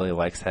have, and Billy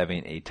likes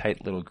having a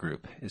tight little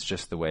group. It's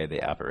just the way they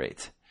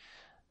operate.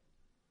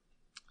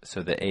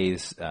 So the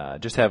A's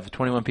just have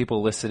 21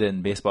 people listed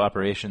in baseball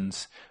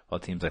operations, while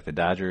teams like the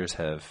Dodgers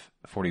have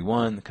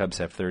 41, the Cubs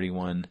have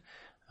 31.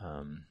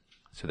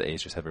 So the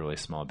A's just have a really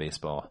small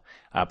baseball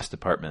ops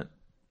department.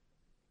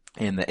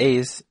 And the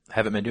A's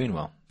haven't been doing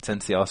well.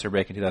 Since the All-Star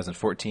break in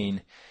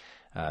 2014,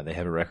 they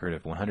have a record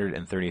of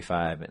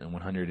 135 and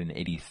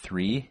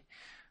 183.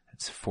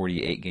 It's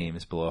 48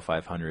 games below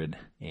 500.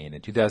 And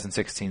in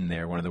 2016,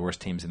 they're one of the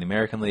worst teams in the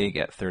American League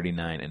at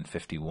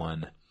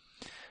 39-51.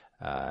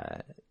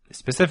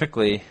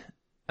 Specifically,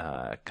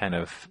 kind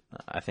of,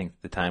 I think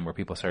the time where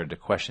people started to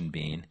question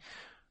Bean,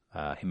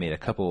 he made a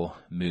couple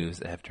moves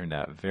that have turned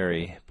out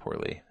very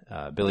poorly.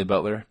 Billy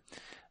Butler,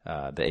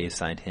 the A's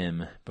signed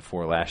him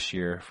before last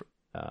year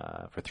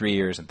for 3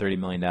 years and $30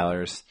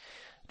 million.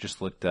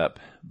 Just looked up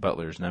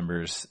Butler's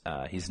numbers.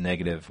 He's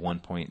negative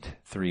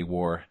 1.3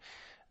 WAR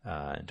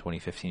in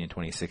 2015 and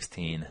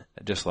 2016.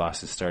 Just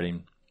lost his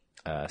starting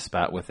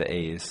spot with the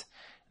A's,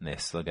 and they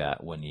still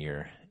got 1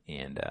 year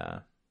and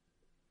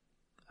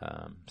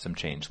some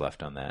change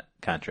left on that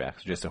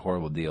contract. So just a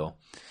horrible deal,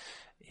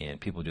 and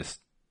people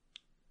just,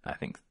 I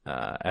think,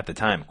 at the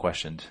time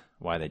questioned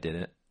why they did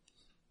it,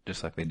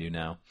 just like they do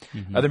now.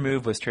 Mm-hmm. Other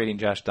move was trading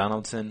Josh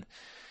Donaldson.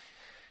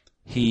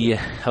 He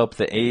helped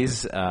the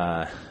A's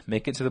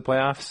make it to the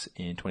playoffs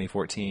in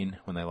 2014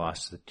 when they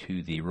lost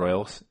to the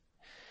Royals.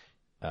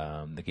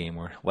 The game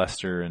where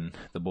Lester and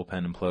the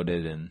bullpen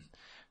imploded and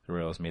the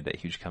Royals made that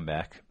huge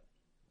comeback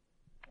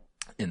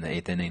in the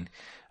 8th inning.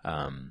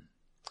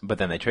 But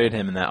then they traded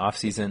him in that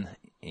offseason,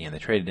 and they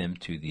traded him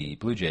to the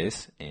Blue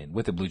Jays. And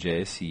with the Blue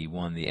Jays, he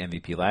won the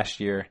MVP last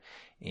year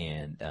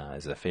and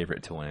is a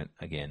favorite to win it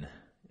again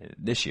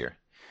this year.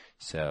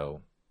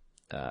 So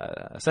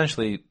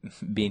essentially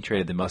being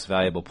traded the most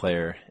valuable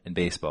player in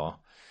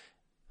baseball.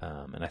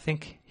 And I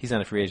think he's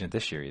not a free agent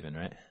this year even,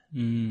 right?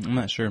 I'm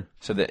not sure.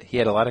 So that he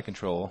had a lot of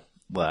control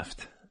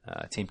left,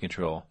 team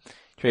control.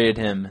 Traded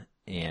him,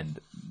 and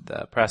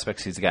the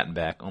prospects he's gotten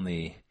back,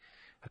 only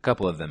a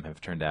couple of them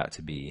have turned out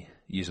to be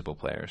usable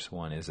players.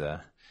 One is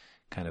a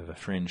kind of a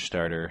fringe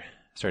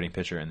starting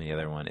pitcher, and the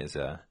other one is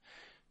a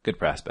good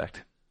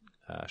prospect,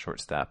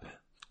 shortstop.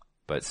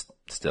 But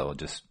still,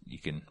 just you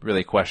can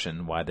really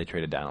question why they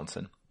traded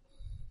Donaldson.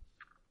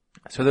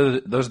 So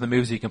those are the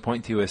moves you can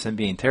point to as him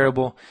being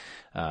terrible.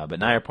 But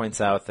Nair points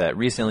out that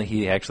recently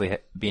he actually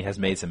has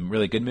made some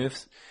really good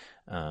moves,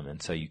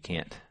 and so you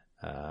can't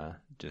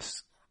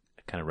just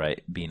kind of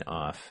write Bean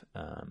off.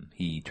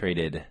 He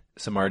traded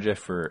Samardzija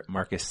for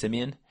Marcus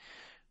Semien.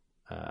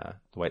 The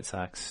White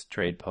Sox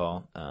trade,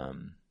 Paul.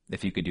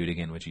 If you could do it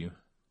again, would you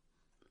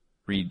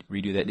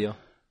redo that deal?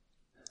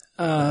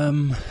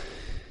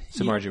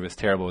 Samardzija was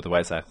terrible with the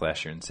White Sox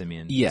last year, and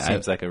Semien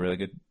seems like a really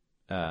good.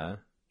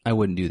 I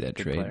wouldn't do that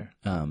trade. Player.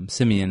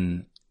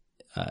 Semien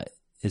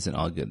isn't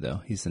all good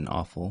though. He's an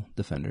awful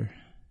defender.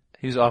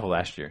 He was awful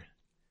last year.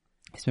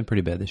 He's been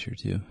pretty bad this year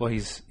too. Well,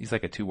 he's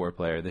like a 2-WAR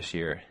player this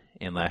year,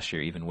 and last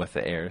year, even with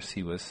the Airs,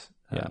 he was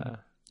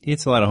he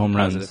hits a lot of home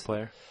runs. Positive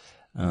player.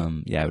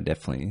 I would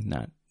definitely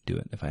not do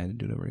it if I had to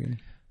do it over again.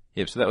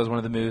 Yep. So that was one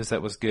of the moves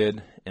that was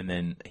good, and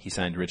then he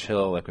signed Rich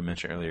Hill, like we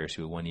mentioned earlier,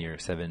 to a 1-year,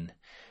 $7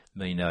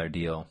 million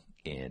deal,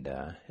 and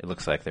it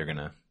looks like they're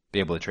gonna be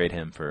able to trade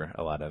him for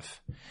a lot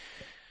of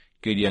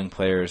good young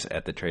players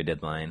at the trade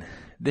deadline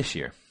this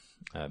year,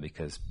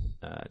 because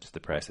just the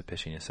price of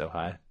pitching is so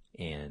high.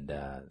 And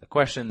the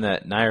question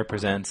that Nair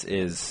presents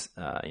is,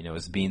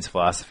 is Bean's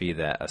philosophy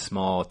that a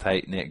small,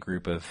 tight-knit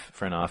group of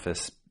front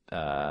office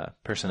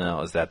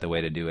personnel, is that the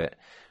way to do it?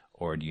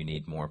 Or do you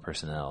need more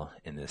personnel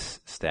in this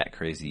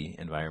stat-crazy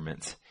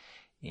environment?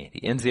 And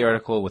he ends the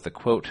article with a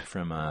quote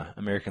from an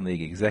American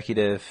League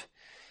executive.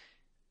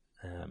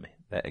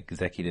 That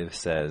executive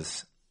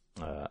says,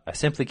 I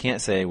simply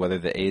can't say whether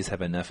the A's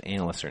have enough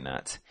analysts or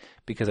not,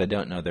 because I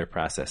don't know their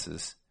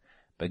processes.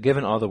 But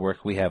given all the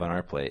work we have on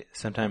our plate,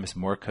 sometimes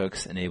more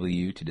cooks enable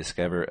you to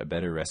discover a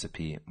better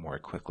recipe more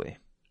quickly.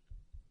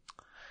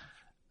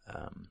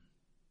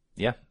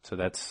 So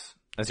that's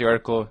the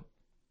article.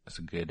 It's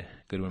a good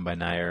one by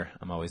Nair.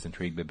 I'm always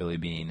intrigued by Billy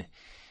Bean.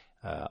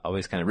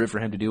 Always kind of root for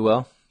him to do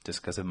well,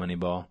 just because of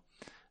Moneyball.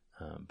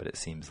 But it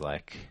seems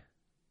like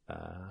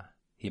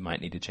he might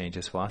need to change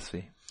his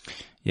philosophy.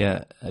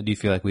 Yeah, do you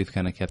feel like we've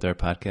kind of kept our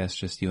podcast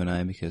just you and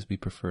I because we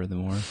prefer the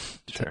more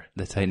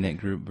the tight-knit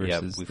group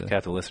versus we've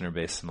kept the listener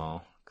base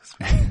small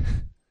because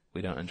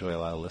we don't enjoy a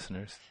lot of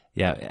listeners.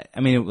 Yeah, I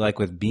mean, like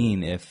with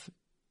Bean, if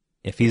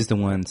he's the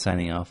one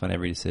signing off on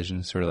every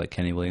decision, sort of like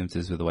Kenny Williams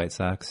is with the White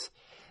Sox,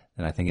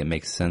 then I think it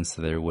makes sense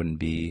that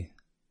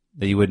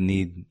you wouldn't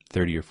need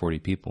 30 or 40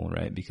 people,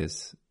 right?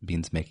 Because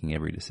Bean's making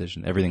every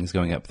decision. Everything's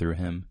going up through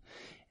him.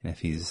 And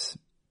if he's,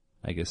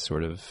 I guess,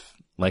 sort of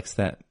likes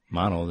that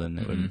model, then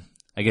it would.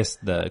 I guess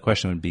the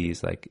question would be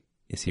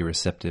is he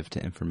receptive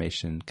to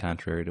information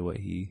contrary to what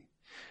he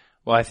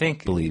I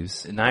think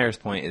believes? Nair's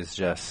point is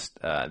just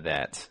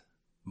that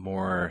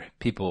more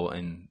people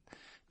in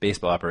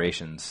baseball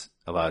operations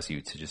allows you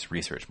to just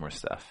research more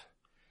stuff.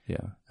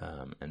 Yeah.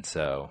 And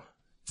so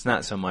it's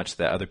not so much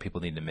that other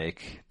people need to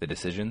make the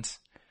decisions.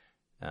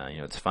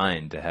 It's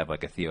fine to have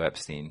like a Theo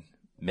Epstein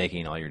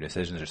making all your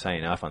decisions or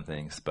signing off on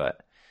things, but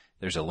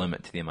there's a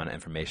limit to the amount of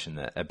information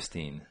that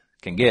Epstein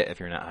can get if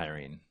you're not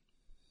hiring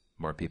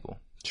more people.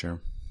 Sure.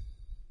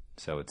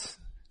 So it's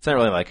not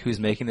really like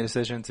who's making the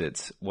decisions,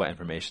 it's what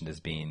information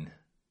is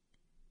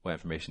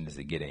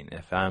he getting.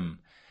 If I'm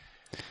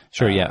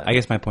Sure, yeah. I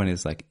guess my point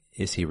is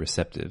is he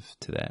receptive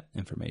to that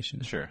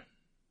information? Sure.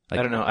 Like,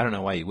 I don't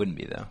know why you wouldn't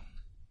be though.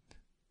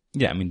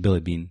 Yeah, I mean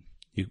Billy Beane.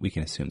 We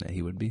can assume that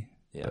he would be.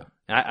 Yeah,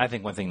 I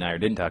think one thing Nair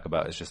didn't talk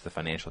about is just the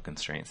financial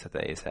constraints that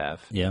the A's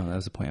have. Yeah, that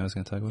was the point I was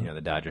going to talk about. You know,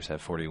 the Dodgers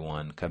have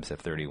 41, Cubs have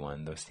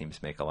 31. Those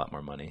teams make a lot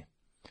more money.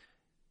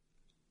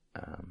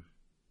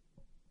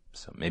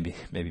 So maybe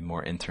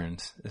more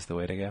interns is the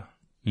way to go.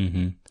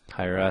 Mm-hmm.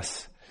 Hire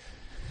us.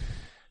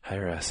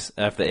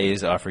 If the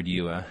A's offered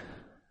you a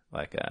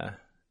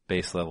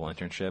base level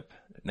internship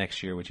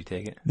next year, would you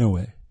take it? No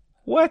way.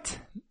 What?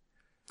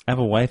 I have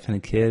a wife and a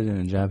kid and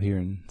a job here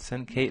in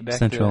Send Kate back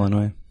Central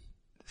Illinois.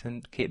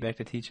 Send Kate back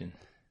to teaching.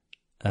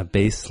 A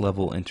base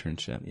level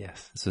internship.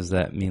 Yes. So does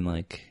that mean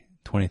like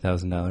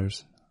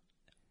 $20,000?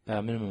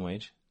 Minimum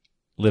wage.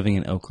 Living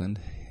in Oakland.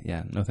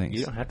 Yeah, no thanks.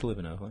 You don't have to live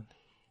in Oakland.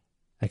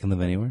 I can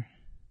live anywhere.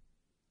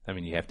 I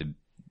mean, you have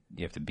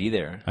to be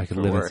there. I could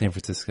for live work. in San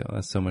Francisco.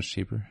 That's so much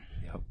cheaper.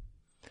 Yep.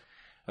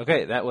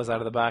 Okay, that was out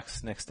of the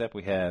box. Next up,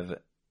 we have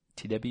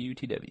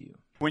TWTW.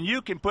 When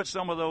you can put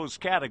some of those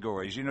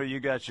categories, you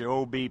got your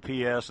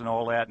OBPS and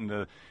all that and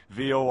the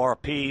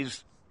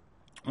VORPs,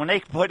 when they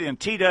put in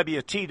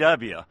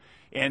TWTW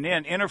and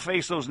then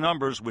interface those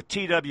numbers with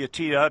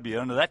TWTW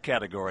under that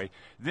category,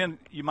 then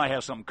you might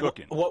have something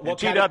cooking. What And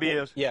TW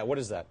is, yeah, what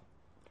is that?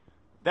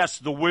 that's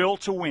the will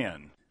to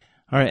win.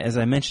 All right, as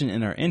I mentioned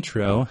in our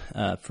intro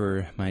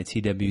for my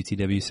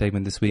TWTW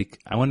segment this week,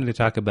 I wanted to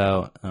talk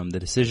about the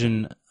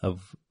decision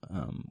of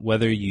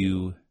whether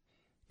you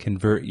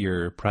convert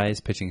your prize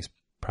pitching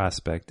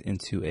prospect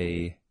into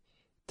a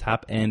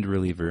top-end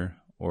reliever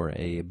or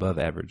a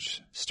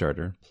above-average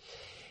starter.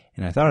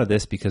 And I thought of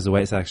this because the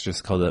White Sox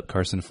just called up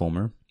Carson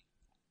Fulmer,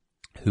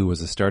 who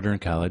was a starter in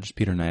college.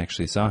 Peter and I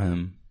actually saw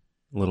him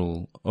a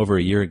little over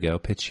a year ago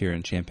pitch here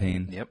in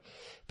Champaign. Yep.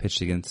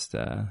 Pitched against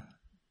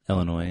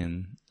Illinois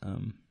in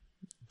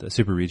the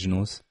Super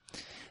Regionals.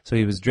 So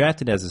he was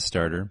drafted as a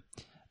starter,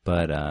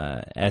 but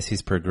as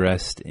he's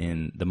progressed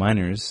in the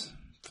minors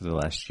for the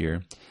last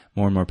year,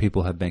 more and more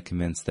people have been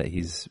convinced that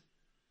he's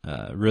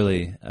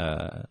really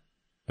a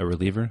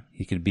reliever.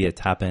 He could be a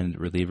top-end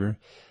reliever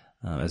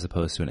as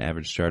opposed to an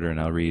average starter. And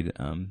I'll read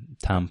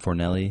Tom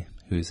Fornelli,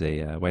 who's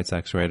a White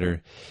Sox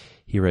writer.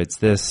 He writes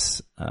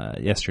this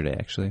yesterday,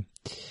 actually.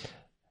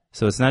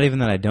 So it's not even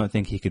that I don't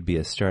think he could be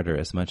a starter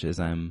as much as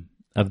I'm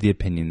of the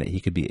opinion that he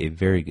could be a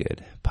very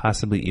good,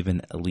 possibly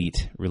even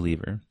elite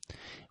reliever,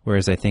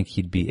 whereas I think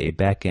he'd be a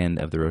back end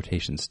of the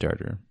rotation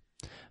starter.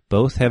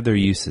 Both have their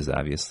uses,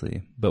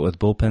 obviously, but with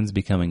bullpens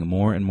becoming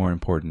more and more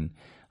important,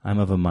 I'm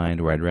of a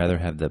mind where I'd rather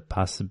have the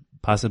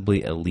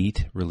possibly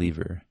elite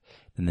reliever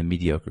than the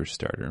mediocre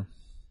starter.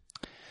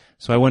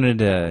 So I wanted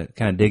to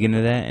kind of dig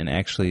into that and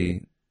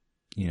actually,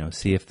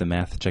 see if the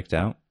math checked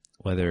out,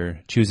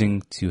 whether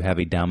choosing to have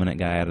a dominant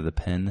guy out of the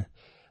pen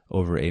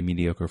over a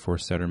mediocre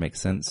fourth starter makes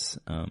sense.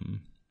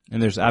 And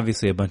there's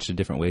obviously a bunch of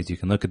different ways you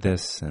can look at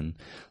this and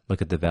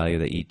look at the value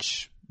that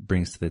each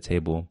brings to the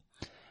table.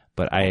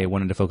 But I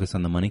wanted to focus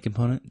on the money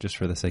component just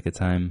for the sake of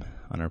time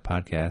on our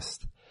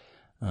podcast.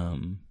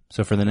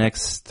 So for the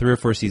next 3 or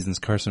 4 seasons,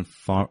 Carson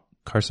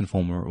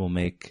Fulmer will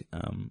make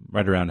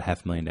right around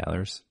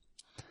 $500,000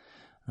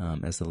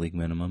 as the league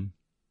minimum.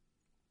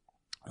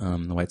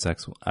 The White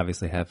Sox will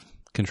obviously have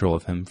control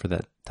of him for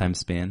that time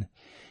span.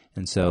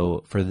 And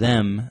so for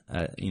them,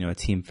 a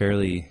team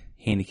fairly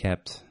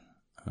handicapped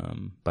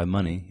by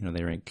money,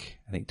 they rank,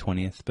 I think,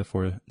 20th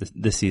before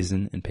this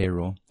season in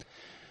payroll.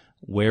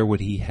 Where would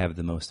he have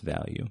the most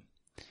value?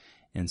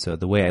 And so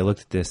the way I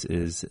looked at this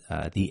is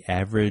the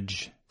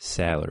average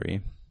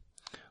salary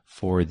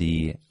for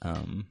the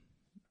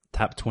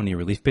top 20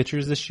 relief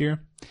pitchers this year,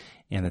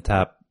 and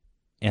the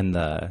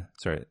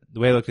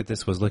way I looked at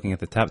this was looking at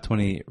the top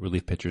 20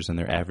 relief pitchers and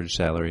their average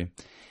salary,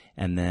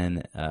 and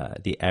then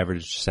the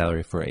average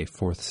salary for a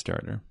fourth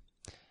starter.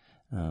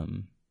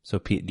 So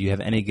Pete, do you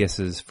have any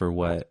guesses for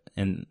what?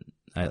 And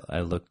I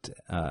looked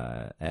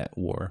at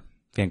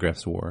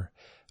Fangraphs WAR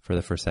for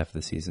the first half of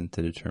the season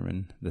to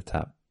determine the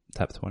top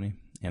 20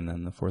 and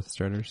then the fourth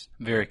starters.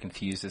 Very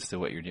confused as to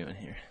what you're doing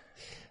here.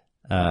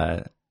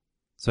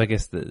 So I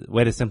guess the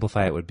way to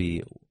simplify it would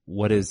be,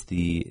 what is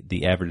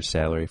the average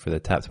salary for the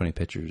top 20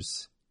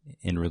 pitchers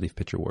in relief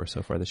pitcher WAR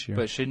so far this year?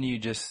 But shouldn't you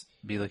just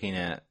be looking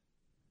at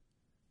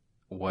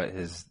where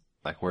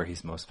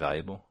he's most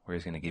valuable, where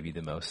he's going to give you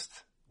the most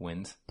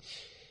wins?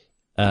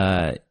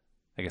 I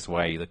guess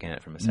why are you looking at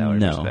it from a salary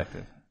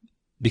perspective?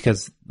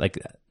 Because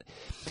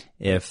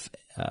if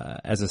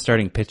as a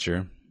starting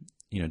pitcher,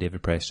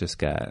 David Price just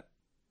got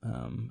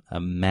a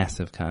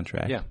massive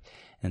contract. Yeah.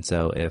 And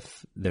so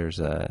if there's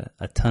a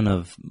ton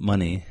of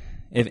money,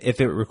 if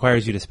it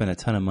requires you to spend a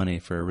ton of money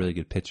for a really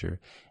good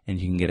pitcher, and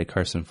you can get a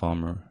Carson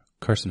Fulmer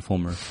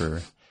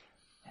for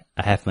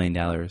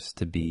 $500,000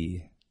 to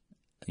be,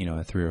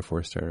 a 3 or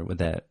 4 starter,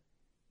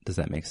 does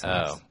that make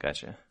sense? Oh,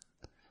 gotcha.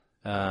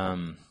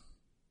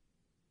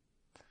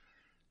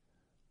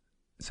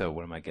 So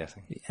what am I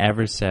guessing? The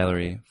average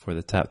salary for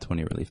the top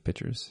 20 relief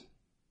pitchers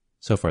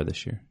so far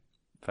this year.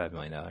 $5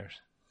 million.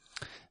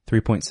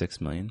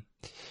 $3.6 million.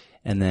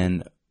 And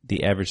then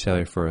the average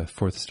salary for a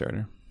fourth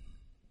starter.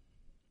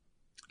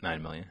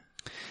 $9 million.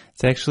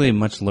 It's actually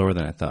much lower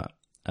than I thought.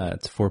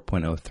 It's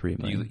 4.03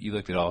 million. You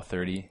looked at all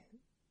 30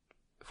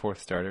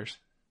 fourth starters?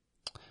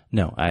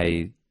 No,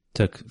 I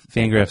took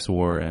Fangraphs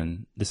WAR,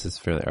 and this is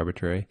fairly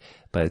arbitrary,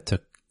 but it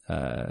took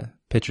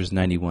pitchers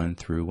 91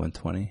 through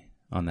 120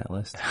 on that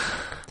list.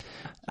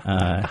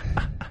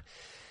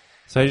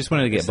 So I just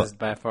wanted to get... This is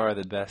by far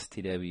the best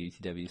TW.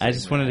 I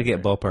just wanted to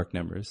get ballpark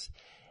numbers.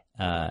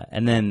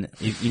 And then,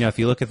 if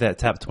you look at that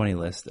top 20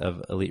 list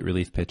of elite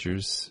relief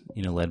pitchers,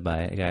 led by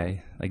a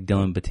guy like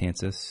Dylan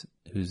Betances,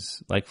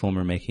 who's like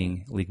Fulmer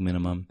making league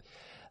minimum,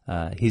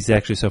 he's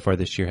actually so far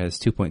this year has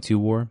 2.2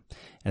 WAR,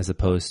 as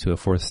opposed to a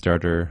fourth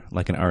starter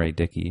like an R.A.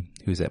 Dickey,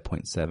 who's at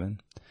 0.7.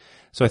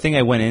 So I think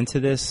I went into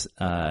this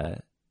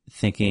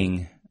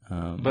thinking...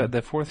 but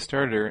the fourth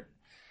starter,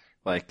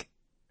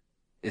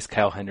 is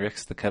Kyle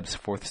Hendricks the Cubs'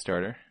 fourth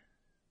starter?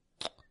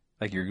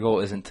 Your goal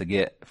isn't to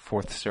get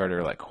fourth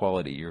starter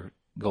quality. Your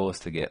goal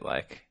is to get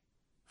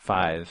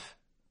 5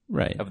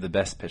 of the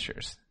best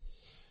pitchers.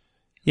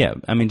 Yeah,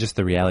 just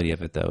the reality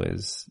of it though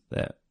is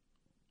that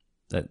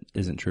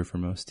isn't true for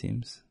most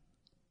teams.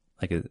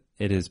 It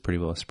is pretty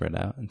well spread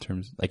out in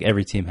terms.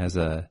 Every team has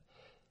a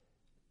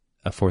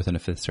fourth and a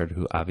fifth starter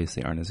who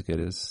obviously aren't as good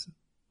as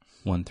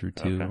 1 through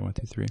 2 or 1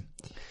 through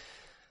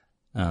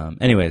 3.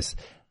 Anyways.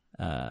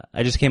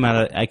 I just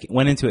I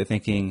went into it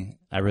thinking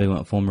I really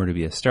want Fulmer to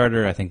be a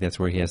starter. I think that's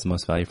where he has the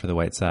most value for the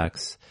White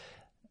Sox.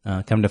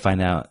 Come to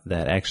find out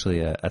that actually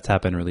a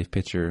top-end relief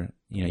pitcher,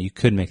 you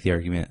could make the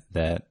argument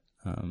that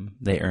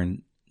they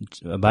earn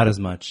about as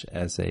much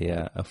as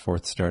a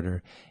fourth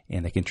starter,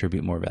 and they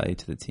contribute more value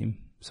to the team.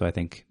 So I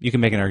think you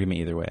can make an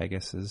argument either way, I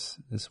guess, is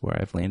where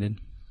I've landed.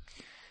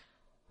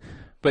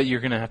 But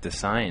you're going to have to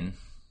sign,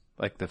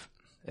 if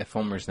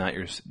Fulmer's not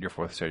your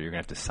fourth starter, you're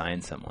going to have to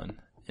sign someone.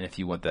 And if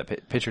you want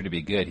that pitcher to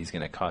be good, he's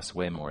going to cost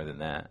way more than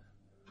that.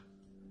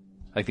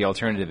 The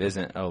alternative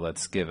isn't,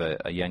 let's give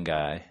a young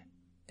guy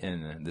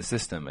in the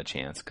system a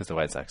chance because the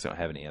White Sox don't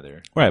have any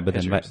other right, but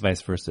pitchers. Then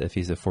vice versa. If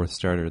he's a fourth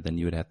starter, then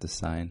you would have to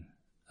sign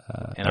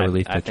a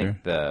relief pitcher. I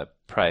think the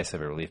price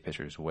of a relief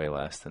pitcher is way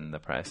less than the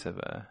price of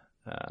a...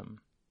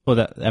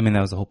 that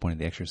was the whole point of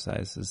the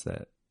exercise, is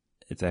that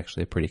it's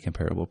actually a pretty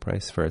comparable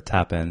price for a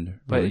top-end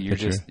relief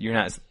pitcher. But you're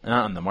not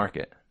on the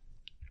market.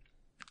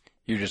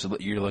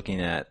 You're looking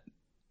at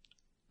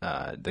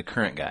the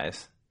current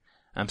guys.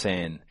 I'm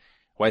saying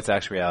White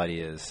Sox reality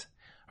is,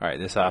 all right,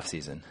 this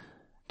offseason,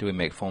 do we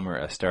make Fulmer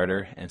a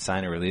starter and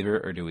sign a reliever,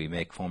 or do we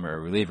make Fulmer a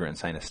reliever and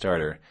sign a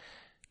starter?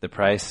 The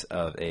price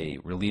of a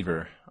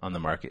reliever on the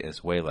market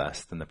is way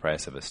less than the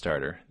price of a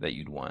starter that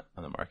you'd want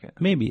on the market.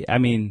 Maybe.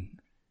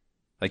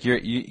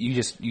 You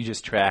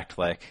just tracked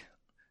the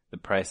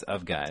price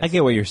of guys. I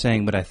get what you're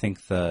saying, but I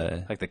think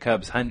the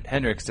Cubs,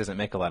 Hendricks doesn't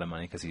make a lot of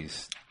money because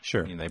he's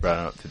sure. They brought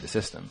him up through the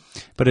system.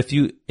 But if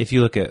you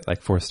look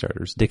at fourth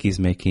starters, Dickey's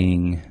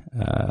making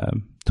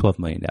 $12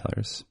 million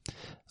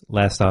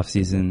last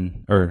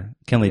offseason, or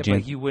Kenley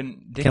Jansen. You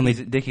wouldn't.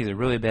 Dickey's a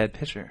really bad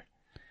pitcher.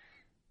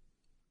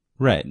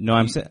 Right. No,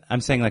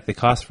 I'm saying the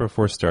cost for a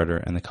fourth starter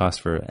and the cost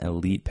for an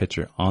elite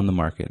pitcher on the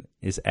market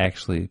is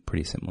actually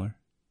pretty similar.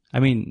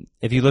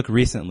 If you look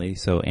recently,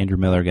 so Andrew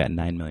Miller got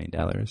 $9 million.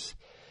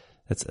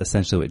 That's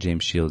essentially what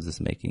James Shields is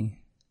making.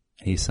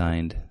 He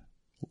signed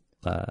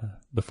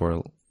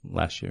before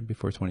last year,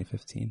 before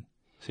 2015.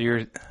 So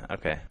you're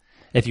okay.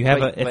 If you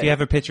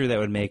have a pitcher that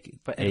would make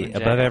a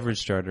above average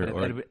starter,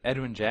 or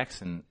Edwin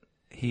Jackson,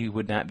 he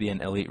would not be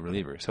an elite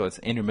reliever. So it's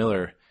Andrew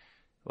Miller,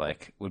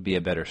 would be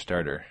a better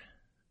starter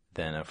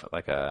than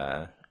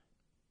a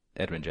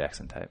Edwin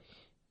Jackson type.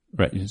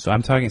 Right. So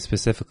I'm talking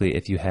specifically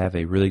if you have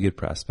a really good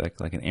prospect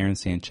like an Aaron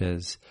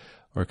Sanchez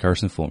or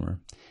Carson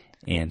Fulmer,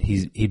 and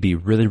he'd be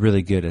really,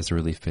 really good as a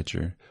relief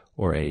pitcher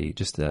or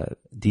just a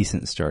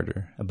decent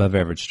starter, above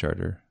average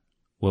starter,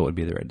 what would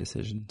be the right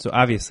decision? So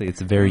obviously it's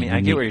very unique.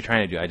 I get what you're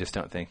trying to do. I just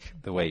don't think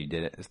the way you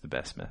did it is the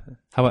best method.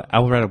 I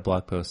will write a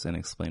blog post and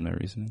explain my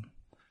reasoning.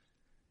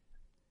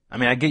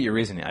 I get your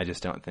reasoning. I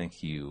just don't think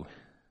it's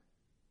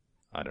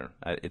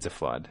a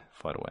flawed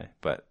way,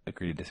 but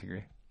agree to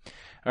disagree.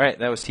 All right,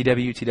 that was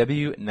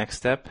TW.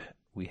 Next up,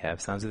 we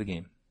have Sounds of the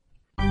Game.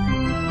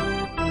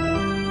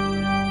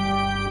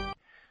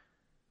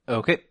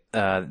 Okay,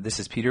 this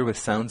is Peter with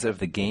Sounds of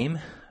the Game.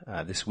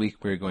 This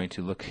week we're going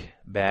to look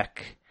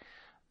back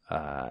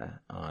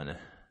on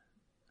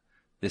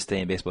this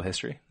day in baseball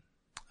history.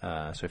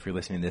 So if you're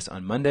listening to this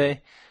on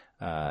Monday,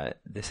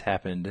 this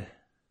happened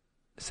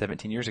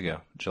 17 years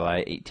ago,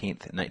 July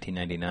 18th,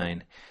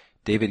 1999.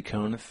 David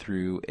Cone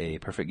threw a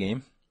perfect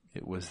game.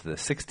 It was the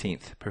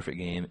 16th perfect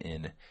game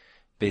in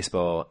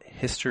baseball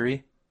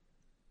history.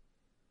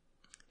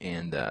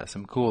 And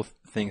some cool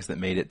things that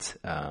made it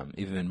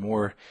even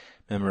more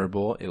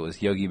memorable. It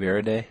was Yogi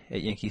Berra Day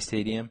at Yankee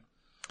Stadium.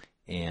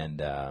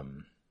 And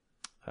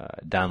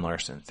Don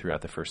Larson threw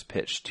out the first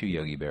pitch to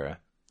Yogi Berra.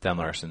 Don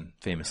Larson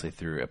famously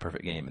threw a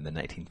perfect game in the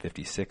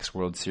 1956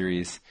 World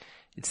Series.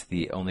 It's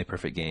the only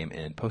perfect game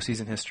in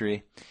postseason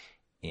history,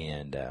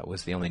 and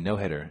was the only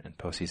no-hitter in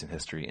postseason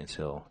history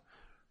until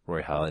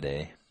Roy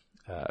Halladay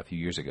a few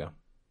years ago.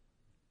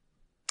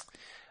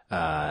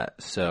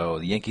 So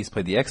the Yankees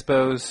played the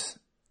Expos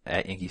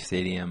at Yankee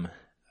Stadium.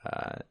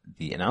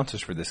 The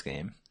announcers for this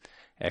game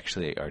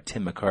actually are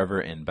Tim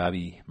McCarver and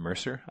Bobby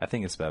Mercer. I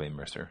think it's Bobby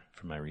Mercer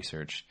from my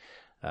research.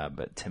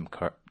 But Tim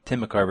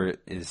McCarver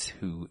is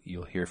who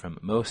you'll hear from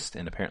most,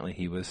 and apparently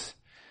he was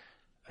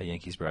a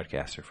Yankees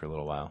broadcaster for a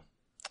little while.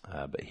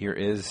 But here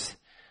is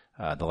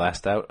the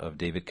last out of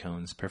David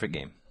Cohn's perfect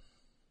game.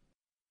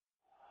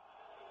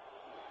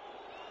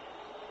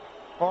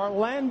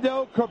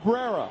 Orlando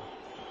Cabrera.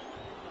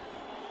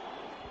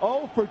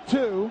 0 for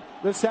 2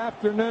 this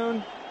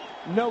afternoon.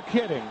 No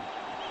kidding.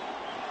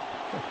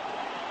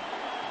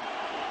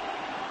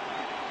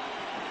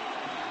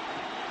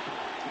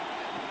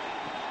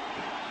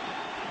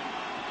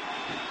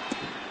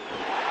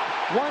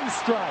 One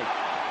strike.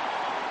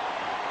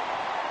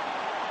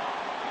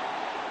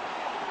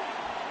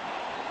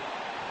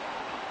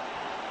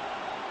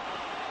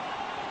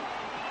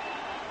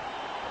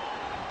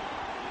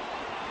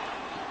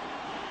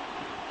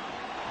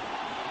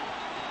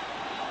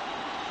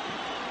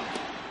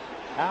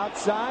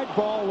 Outside,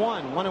 ball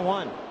 1,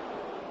 1-1.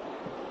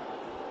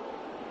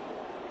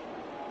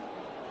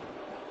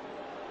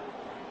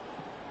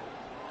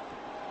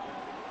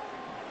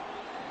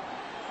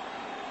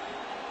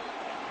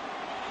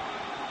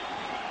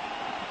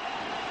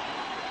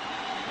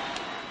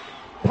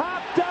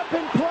 Popped up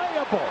and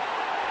playable.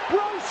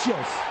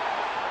 Brocious.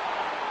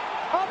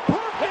 A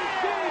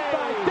perfect game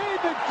by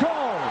David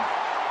Cohn.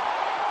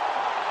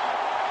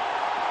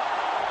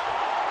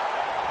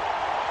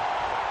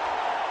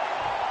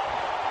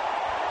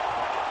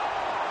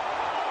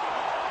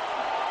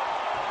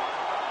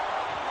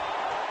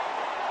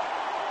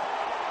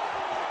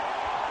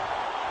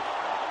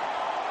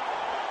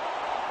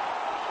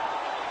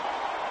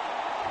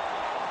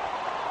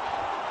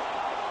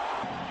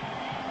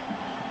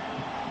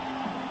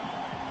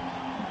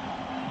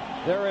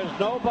 There is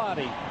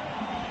nobody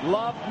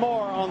loved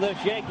more on this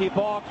Yankee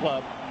ball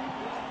club,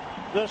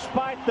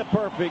 despite the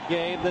perfect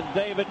game, than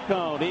David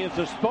Cohn. He is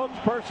the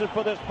spokesperson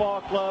for this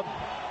ball club.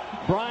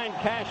 Brian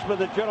Cashman,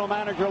 the general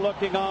manager,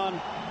 looking on.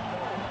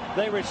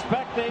 They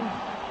respect him.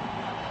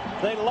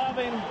 They love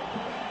him.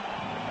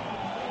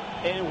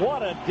 And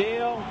what a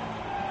deal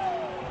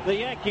the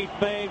Yankees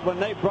made when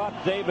they brought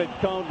David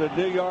Cohn to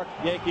New York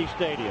Yankee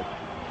Stadium.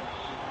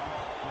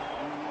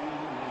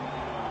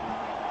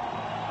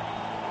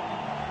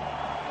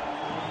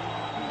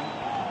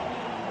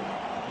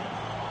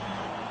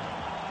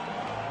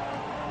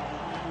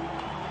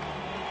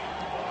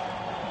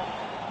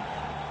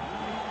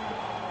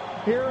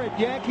 Here at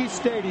Yankee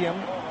Stadium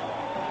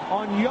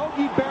on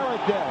Yogi Berra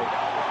Day.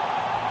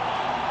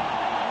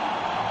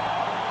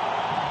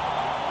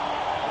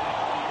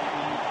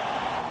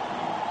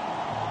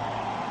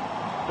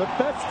 The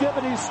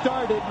festivities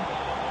started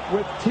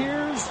with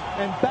tears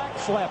and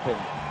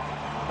backslapping,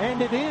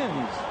 and it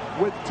ends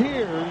with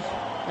tears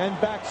and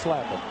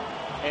backslapping.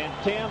 And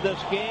Tim, this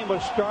game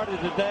was started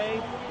today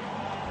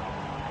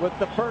with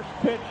the first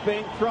pitch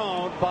being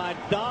thrown by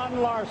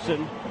Don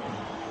Larson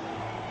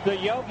to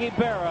Yogi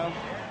Berra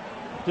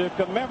to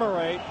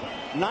commemorate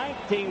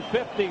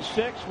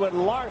 1956 when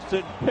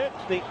Larson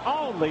pitched the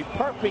only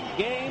perfect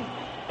game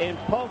in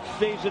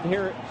postseason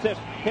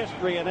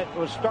history, and it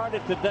was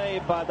started today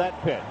by that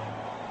pitch.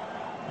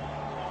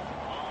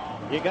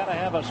 You got to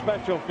have a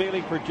special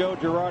feeling for Joe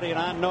Girardi, and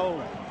I know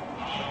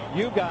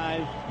you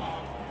guys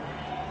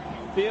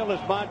feel as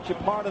much a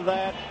part of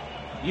that.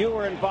 You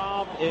were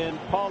involved in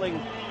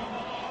calling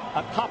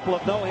a couple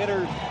of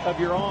no-hitters of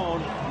your own,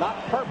 not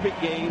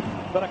perfect games,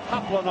 but a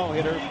couple of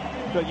no-hitters.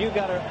 So you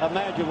got to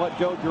imagine what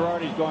Joe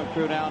Girardi's going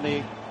through now,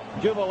 the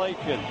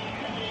jubilation.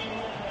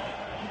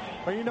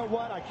 But you know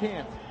what? I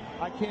can't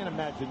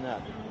imagine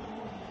that.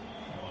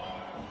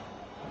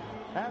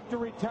 After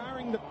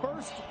retiring the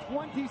first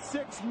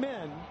 26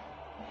 men,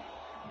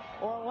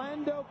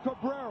 Orlando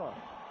Cabrera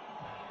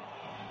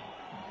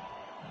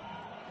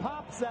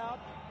pops out,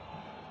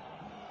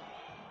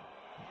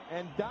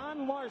 and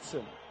Don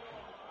Larson,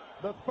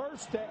 the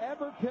first to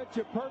ever pitch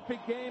a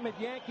perfect game at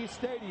Yankee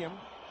Stadium,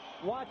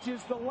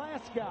 watches the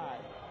last guy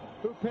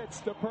who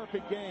pitched a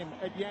perfect game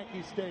at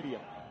Yankee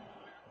Stadium.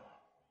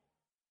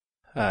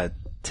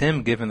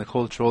 Tim giving the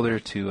cold shoulder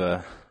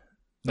to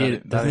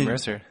Bobby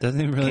Mercer. Doesn't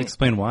even really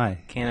explain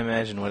why. Can't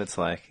imagine what it's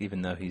like,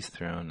 even though he's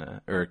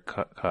thrown or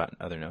caught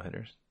other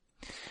no-hitters.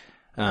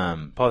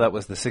 Paul, that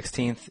was the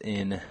 16th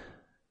in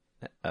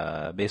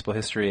baseball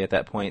history at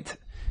that point.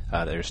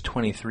 There's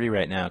 23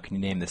 right now. Can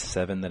you name the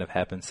 7 that have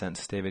happened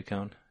since David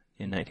Cohn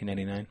in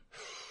 1999?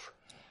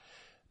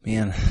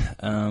 Man,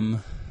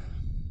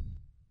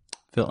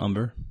 Phil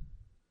Umber.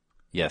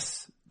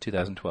 Yes,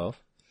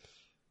 2012.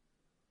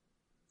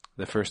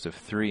 The first of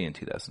 3 in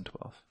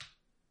 2012.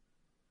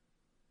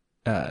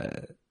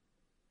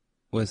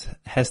 Was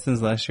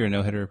Heston's last year a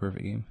no-hitter or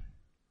perfect game?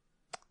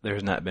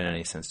 There's not been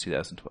any since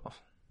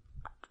 2012.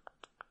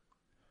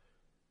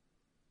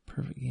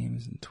 Perfect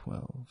games in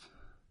 12.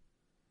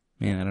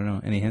 Man, I don't know.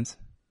 Any hints?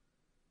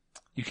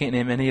 You can't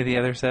name any of the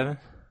other 7?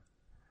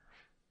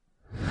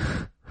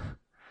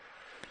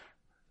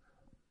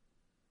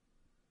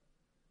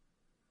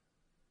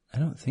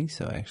 don't think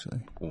so, actually.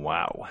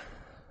 Wow.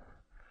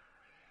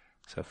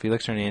 So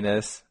Felix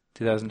Hernandez,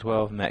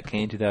 2012. Matt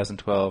Cain,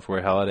 2012.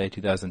 Roy Halladay,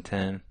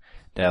 2010.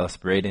 Dallas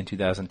Braden,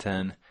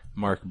 2010.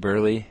 Mark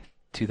Burley,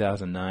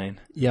 2009.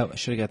 Yep, I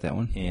should have got that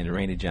one. And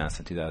Randy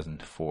Johnson,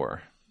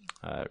 2004.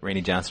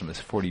 Randy Johnson was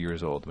 40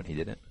 years old when he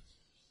did it.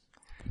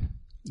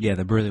 Yeah,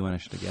 the Burley one I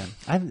should have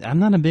gotten. I'm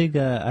not a big,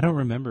 I don't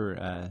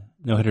remember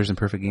no-hitters and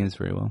perfect games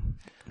very well,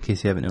 in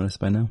case you haven't noticed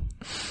by now.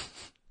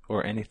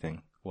 Or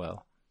anything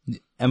well.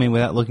 I mean,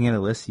 without looking at a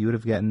list, you would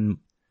have gotten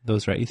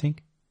those right, you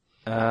think?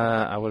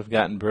 I would have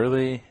gotten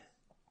Burley,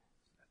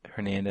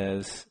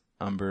 Hernandez,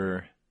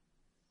 Umber,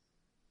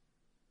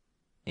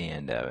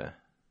 and I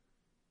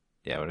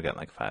would have gotten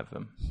like 5 of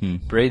them.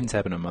 Braden's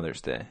happened on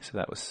Mother's Day, so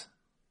that was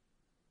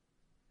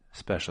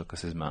special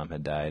because his mom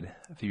had died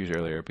a few years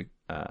earlier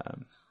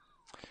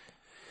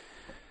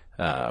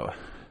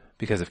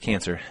because of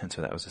cancer, and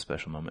so that was a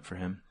special moment for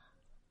him.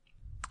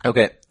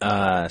 Okay,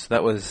 so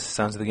that was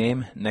Sounds of the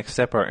Game. Next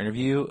up, our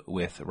interview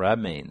with Rob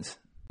Maines.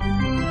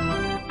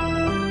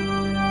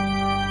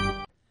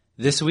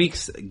 This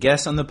week's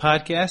guest on the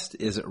podcast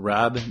is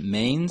Rob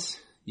Maines.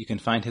 You can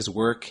find his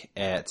work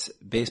at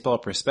Baseball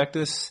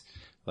Prospectus,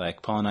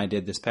 like Paul and I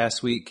did this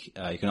past week.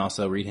 You can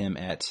also read him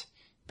at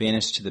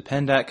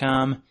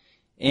banishedtothepen.com,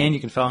 and you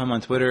can follow him on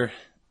Twitter,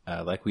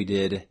 like we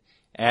did,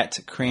 at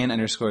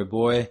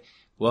Cran_boy.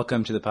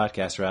 Welcome to the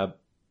podcast, Rob.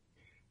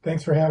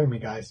 Thanks for having me,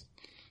 guys.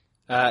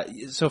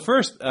 So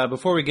first,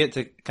 before we get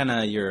to kind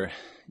of your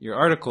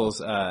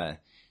articles, I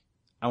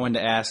wanted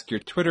to ask,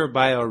 your Twitter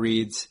bio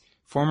reads,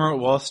 former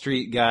Wall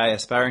Street guy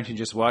aspiring to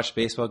just watch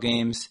baseball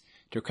games,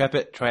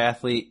 decrepit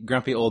triathlete,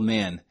 grumpy old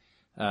man.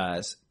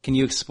 Can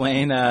you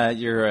explain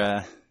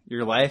your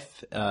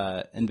life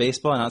in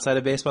baseball and outside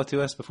of baseball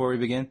to us before we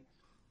begin?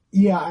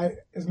 Yeah,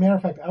 as a matter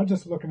of fact, I was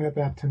just looking at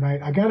that tonight.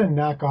 I got to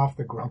knock off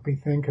the grumpy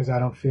thing because I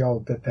don't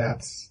feel that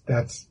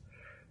that's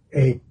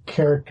a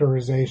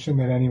characterization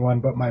that anyone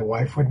but my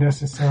wife would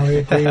necessarily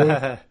agree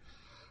with.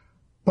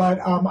 But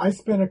I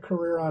spent a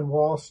career on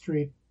Wall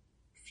Street,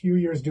 a few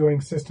years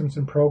doing systems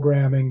and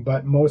programming,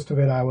 but most of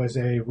it I was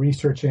a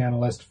research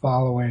analyst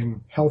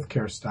following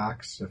healthcare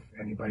stocks, if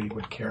anybody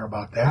would care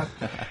about that.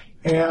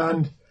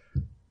 And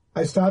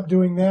I stopped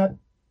doing that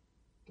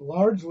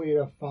largely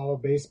to follow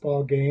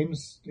baseball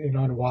games,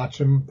 and watch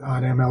them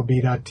on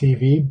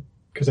MLB.TV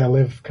because I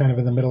live kind of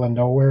in the middle of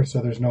nowhere,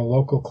 so there's no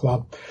local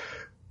club.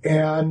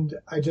 And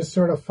I just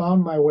sort of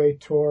found my way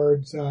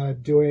towards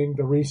doing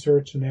the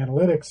research and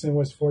analytics and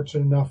was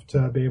fortunate enough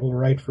to be able to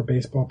write for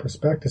Baseball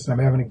Prospectus. I'm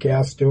having a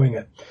gas doing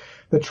it.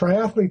 The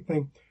triathlete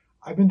thing,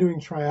 I've been doing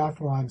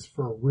triathlons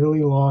for a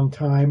really long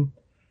time,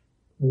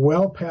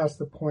 well past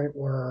the point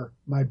where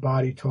my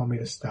body told me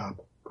to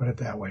stop, put it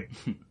that way.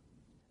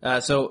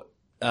 So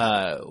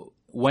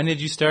when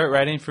did you start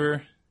writing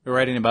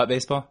about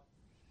baseball?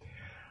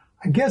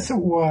 I guess it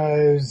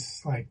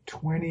was like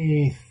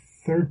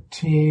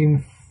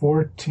 2013,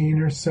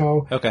 14 or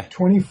so. Okay.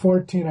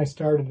 2014, I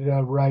started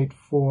to write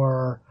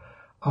for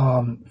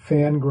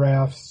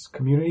Fangraph's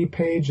community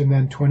page, and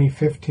then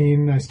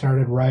 2015, I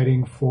started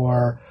writing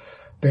for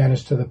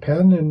Banished to the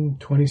Pen, and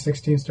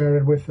 2016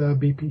 started with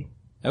BP.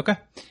 Okay.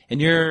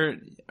 And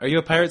are you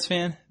a Pirates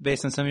fan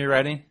based on some of your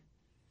writing?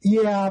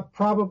 Yeah,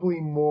 probably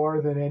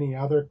more than any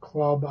other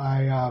club.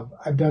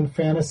 I've done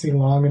fantasy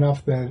long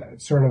enough that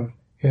it sort of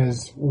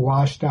has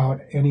washed out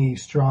any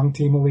strong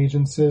team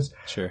allegiances.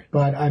 Sure.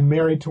 But I'm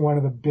married to one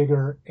of the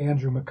bigger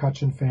Andrew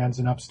McCutchen fans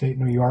in upstate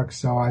New York,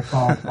 so I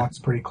follow Bucks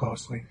pretty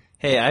closely.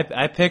 Hey,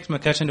 I picked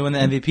McCutchen to win the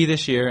MVP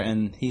this year,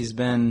 and he's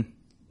been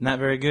not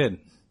very good.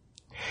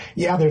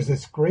 Yeah, there's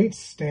this great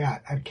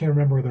stat. I can't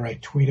remember whether I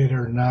tweeted it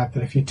or not,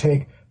 that if you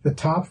take the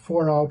top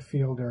 4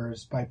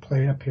 outfielders by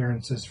plate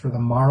appearances for the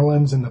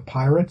Marlins and the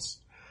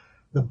Pirates,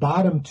 the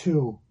bottom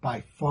 2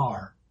 by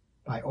far,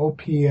 by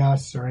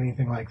OPS or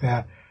anything like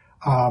that,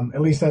 at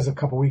least as a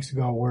couple weeks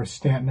ago, were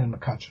Stanton and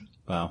McCutchen.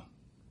 Wow.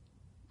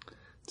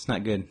 It's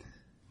not good.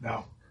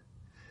 No.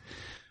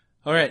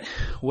 All right.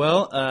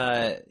 Well,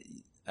 I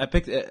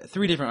picked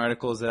 3 different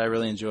articles that I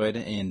really enjoyed,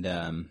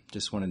 and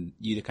just wanted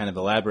you to kind of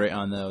elaborate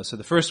on those. So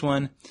the first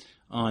one,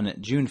 on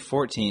June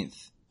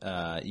 14th,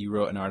 you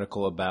wrote an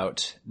article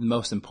about the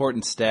most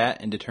important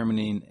stat in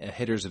determining a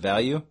hitter's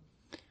value,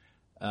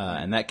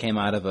 and that came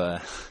out of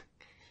a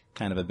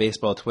kind of a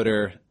baseball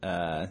Twitter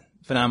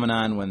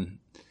phenomenon when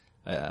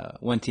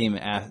one team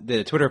did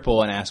a Twitter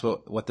poll and asked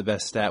what the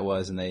best stat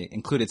was, and they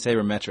included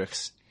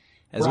sabermetrics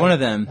as one of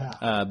them.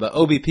 Yeah. But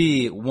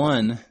OBP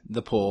won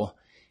the poll,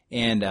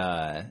 and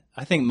I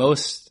think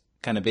most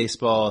kind of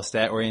baseball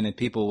stat-oriented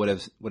people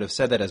would have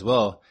said that as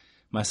well,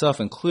 myself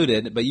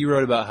included. But you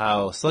wrote about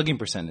how slugging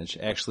percentage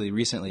actually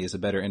recently is a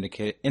better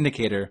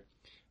indicator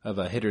of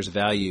a hitter's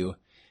value.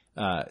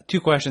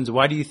 2 questions: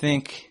 why do you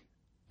think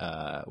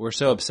we're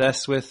so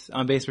obsessed with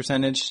on-base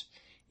percentage?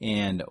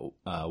 And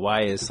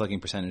why is slugging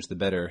percentage the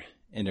better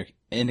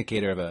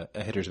indicator of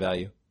a hitter's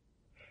value?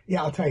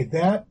 Yeah, I'll tell you,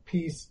 that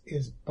piece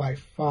is by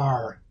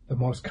far the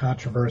most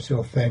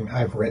controversial thing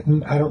I've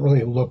written. I don't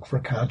really look for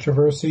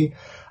controversy,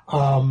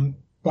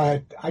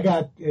 but I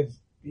got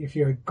if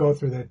you go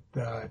through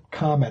the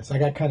comments, I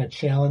got kind of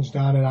challenged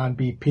on it on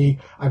BP.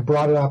 I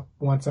brought it up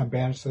once on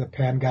Banished to the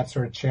Pen, got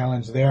sort of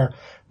challenged there.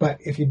 But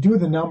if you do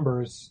the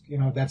numbers,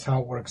 that's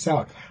how it works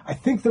out. I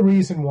think the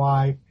reason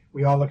why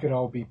we all look at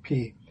OBP,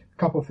 a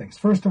couple of things.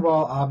 First of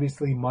all,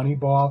 obviously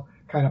Moneyball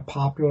kind of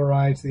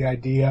popularized the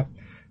idea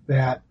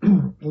that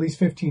at least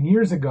 15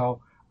 years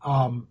ago,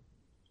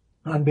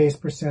 on-base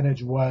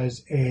percentage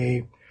was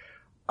a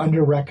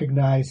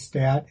under-recognized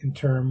stat in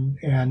term,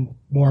 and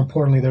more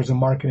importantly, there's a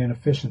market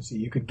inefficiency.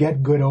 You could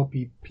get good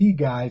OPP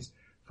guys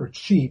for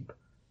cheap.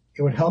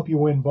 It would help you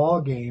win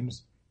ball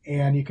games,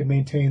 and you could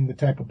maintain the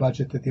type of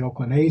budget that the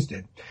Oakland A's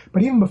did.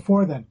 But even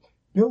before then,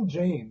 Bill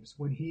James,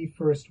 when he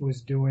first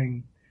was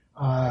doing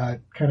kind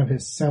of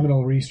his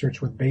seminal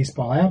research with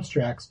baseball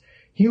abstracts,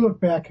 he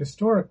looked back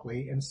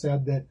historically and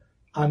said that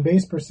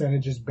on-base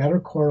percentage is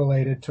better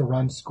correlated to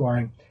run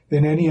scoring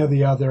than any of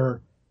the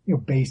other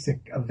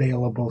basic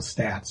available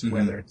stats,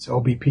 whether it's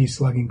OBP,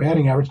 slugging,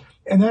 batting average,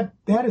 and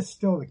that is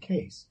still the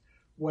case.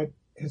 What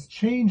has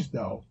changed,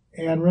 though,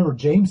 and remember,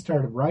 James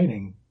started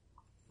writing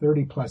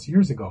 30 plus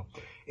years ago,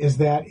 is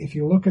that if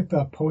you look at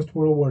the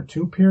post-World War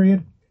II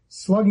period,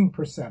 slugging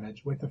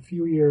percentage, with a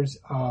few years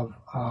of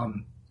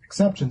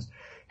exceptions,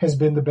 has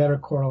been the better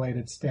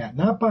correlated stat.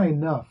 Not by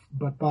enough,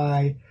 but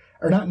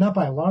not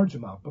by a large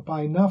amount, but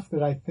by enough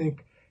that I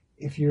think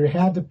if you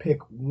had to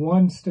pick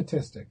one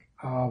statistic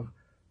of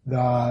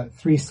the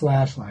 3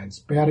 slash lines,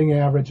 batting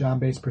average,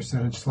 on-base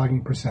percentage,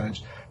 slugging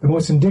percentage, the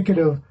most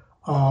indicative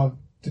of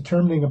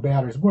determining a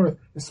batter's worth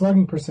is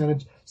slugging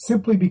percentage,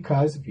 simply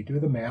because, if you do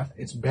the math,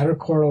 it's better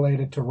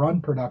correlated to run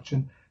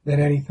production than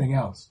anything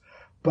else.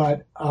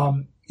 But,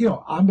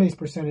 on-base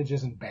percentage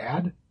isn't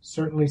bad.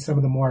 Certainly some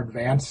of the more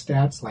advanced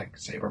stats, like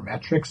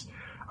sabermetrics,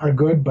 are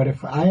good. But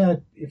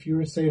if you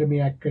were to say to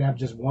me I could have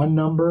just one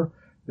number,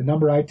 the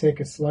number I take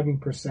is slugging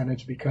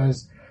percentage,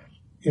 because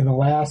in the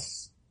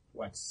last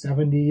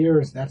 70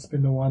 years, that's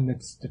been the one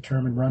that's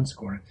determined run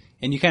scoring.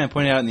 And you kind of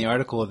pointed out in the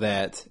article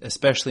that,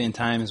 especially in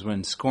times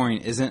when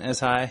scoring isn't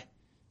as high,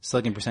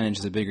 slugging percentage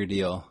is a bigger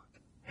deal.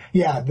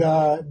 Yeah,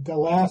 the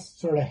last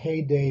sort of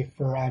heyday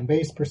for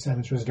on-base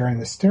percentage was during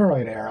the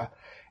steroid era.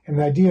 And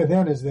the idea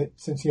then is that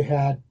since you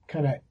had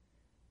kind of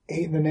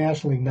 8 in the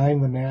National League,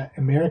 9 in the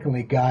American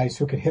League guys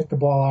who could hit the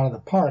ball out of the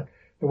park,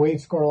 the way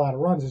you'd score a lot of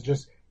runs is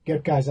just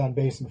get guys on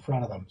base in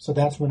front of them. So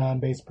that's when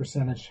on-base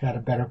percentage had a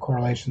better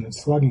correlation than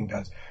slugging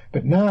does.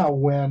 But now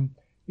when,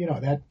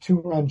 that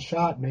 2-run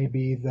shot may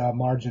be the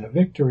margin of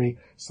victory,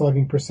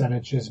 slugging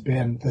percentage has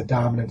been the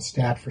dominant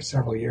stat for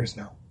several years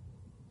now.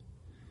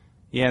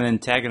 Yeah, and then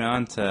tagging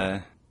on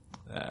to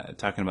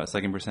talking about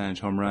slugging percentage,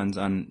 home runs.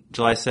 On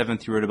July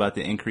 7th, you wrote about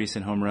the increase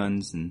in home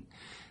runs, and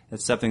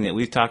that's something that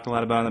we've talked a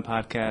lot about on the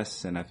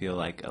podcast, and I feel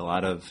like a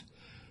lot of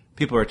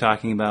people are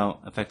talking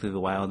about. Effectively, the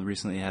Wild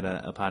recently had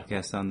a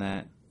podcast on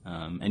that.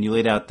 And you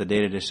laid out the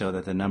data to show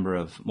that the number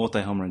of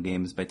multi-home run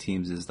games by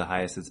teams is the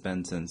highest it's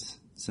been since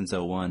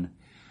 2001.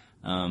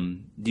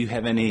 Do you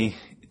have any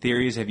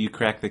theories? Have you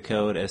cracked the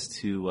code as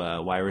to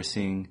why we're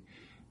seeing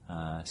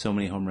so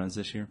many home runs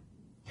this year?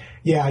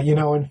 Yeah,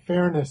 in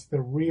fairness, the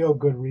real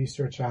good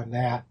research on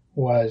that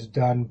was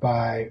done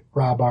by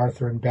Rob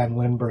Arthur and Ben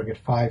Lindbergh at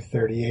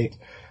 538.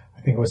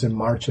 I think it was in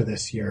March of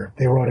this year.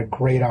 They wrote a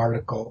great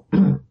article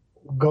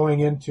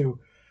going into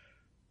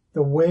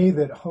the way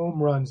that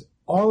home runs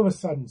all of a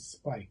sudden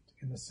spiked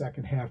in the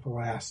second half of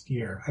last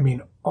year. I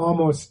mean,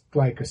 almost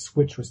like a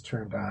switch was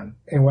turned on.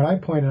 And what I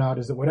pointed out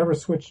is that whatever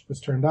switch was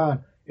turned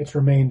on, it's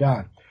remained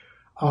on.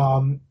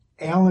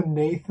 Alan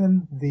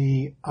Nathan,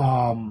 the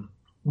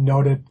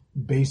noted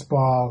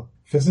baseball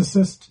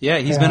physicist. Yeah,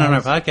 he's been on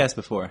our podcast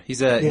before.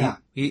 He's we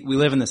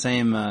live in the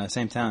same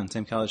town,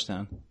 same college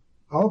town.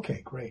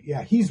 Okay, great.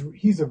 Yeah,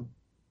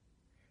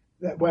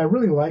 what I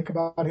really like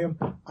about him,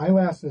 I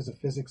lasted as a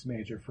physics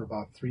major for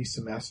about 3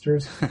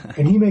 semesters,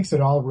 and he makes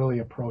it all really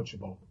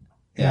approachable.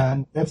 Yeah.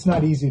 And that's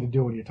not easy to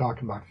do when you're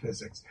talking about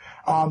physics.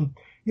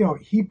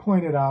 He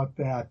pointed out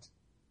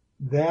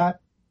that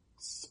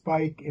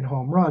spike in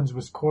home runs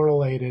was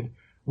correlated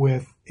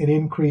with an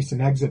increase in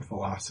exit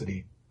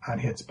velocity on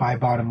hits by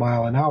about a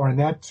mile an hour, and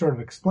that sort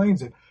of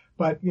explains it.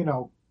 But,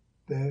 the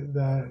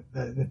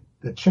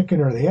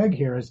chicken or the egg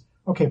here is,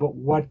 okay, but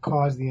what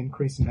caused the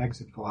increase in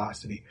exit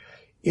velocity?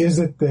 Is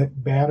it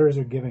that batters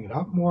are giving it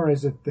up more?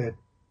 Is it that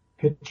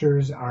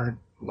pitchers aren't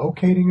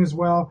locating as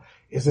well?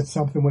 Is it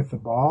something with the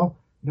ball?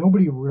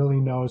 Nobody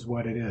really knows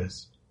what it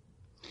is.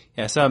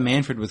 Yeah, I saw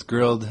Manfred was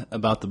grilled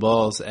about the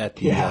balls at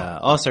the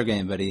All-Star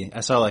game, but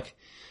I saw like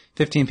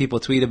 15 people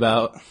tweet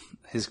about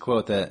his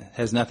quote that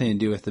has nothing to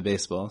do with the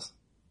baseballs.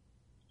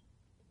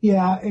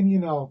 Yeah,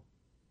 and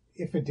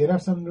if it did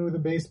have something to do with the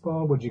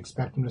baseball, would you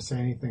expect him to say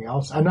anything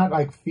else? I'm not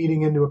like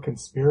feeding into a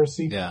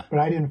conspiracy, but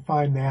I didn't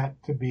find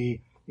that to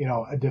be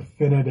a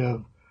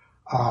definitive,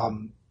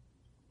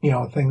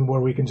 thing where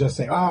we can just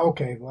say,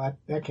 okay, well,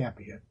 that can't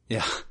be it.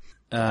 Yeah.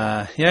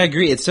 I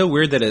agree. It's so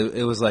weird that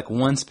it was like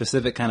one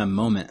specific kind of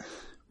moment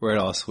where it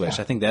all switched.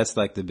 Yeah. I think that's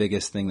like the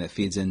biggest thing that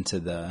feeds into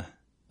the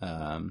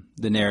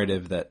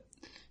narrative that,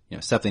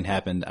 something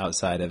happened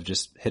outside of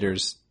just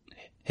hitters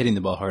hitting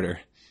the ball harder.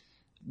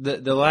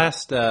 The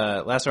last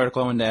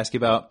article I wanted to ask you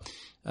about,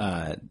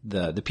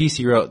 the piece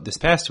you wrote this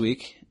past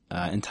week,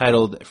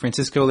 entitled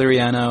Francisco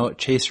Liriano,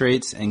 Chase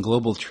Rates and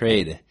Global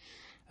Trade.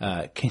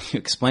 Can you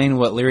explain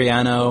what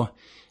Liriano,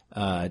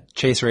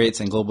 chase rates,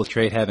 and global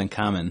trade have in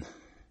common?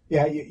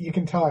 Yeah, you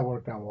can tell I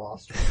worked on Wall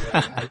Street.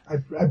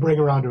 I bring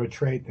around to a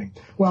trade thing.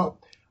 Well,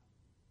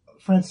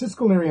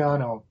 Francisco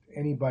Liriano,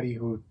 anybody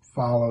who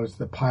follows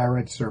the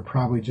Pirates or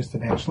probably just the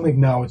National League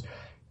knows,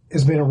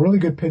 has been a really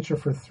good pitcher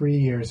for 3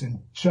 years and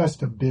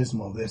just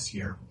abysmal this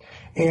year.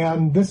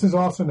 And this is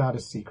also not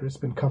a secret. It's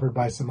been covered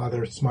by some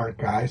other smart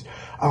guys.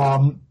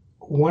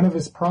 One of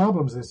his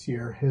problems this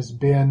year has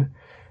been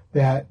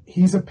that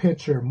he's a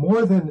pitcher,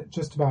 more than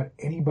just about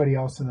anybody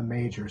else in the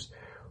majors,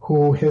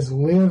 who has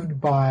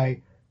lived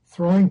by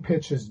throwing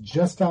pitches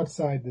just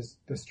outside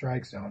the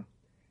strike zone,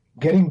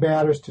 getting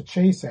batters to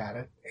chase at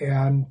it,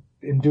 and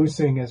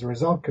inducing, as a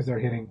result, because they're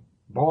hitting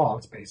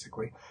balls,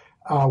 basically,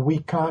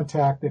 weak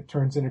contact that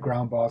turns into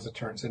ground balls, that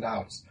turns into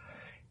outs.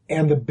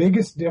 And the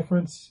biggest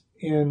difference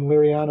in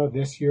Liriano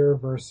this year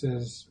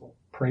versus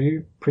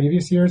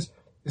previous years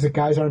is that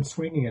guys aren't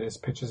swinging at his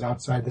pitches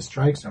outside the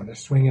strike zone. They're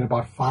swinging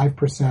about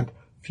 5%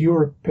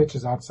 fewer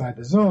pitches outside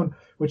the zone,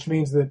 which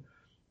means that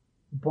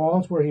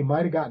balls where he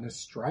might have gotten a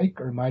strike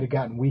or might have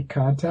gotten weak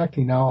contact,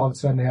 he now all of a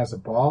sudden has a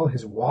ball.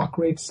 His walk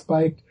rate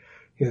spiked,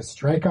 his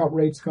strikeout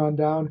rate's gone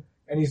down,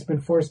 and he's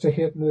been forced to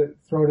hit and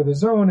throw to the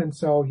zone, and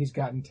so he's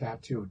gotten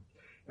tattooed.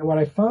 And what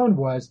I found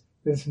was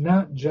that it's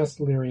not just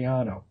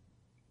Liriano.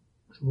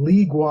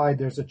 League-wide,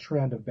 there's a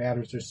trend of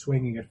batters are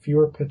swinging at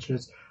fewer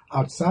pitches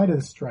outside of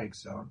the strike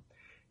zone.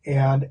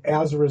 And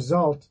as a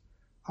result,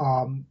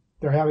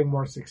 they're having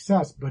more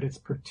success, but it's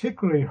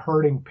particularly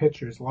hurting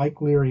pitchers like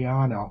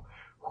Liriano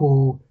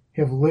who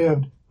have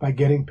lived by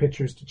getting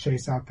pitchers to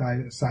chase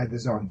outside the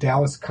zone.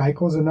 Dallas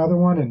Keuchel's another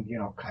one, and,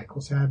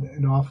 Keuchel's had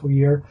an awful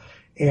year.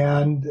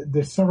 And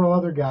there's several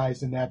other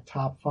guys in that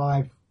top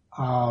 5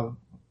 of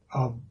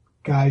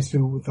guys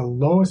who with the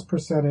lowest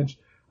percentage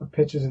of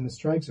pitches in the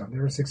strike zone. They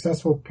were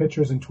successful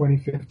pitchers in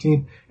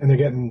 2015, and they're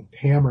getting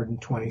hammered in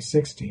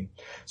 2016.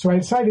 So what I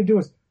decided to do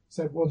is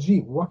said, well, gee,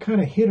 what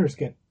kind of hitters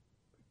get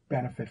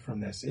benefit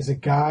from this? Is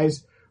it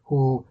guys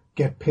who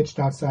get pitched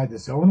outside the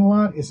zone a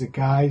lot? Is it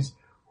guys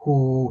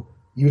who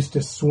used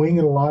to swing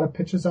at a lot of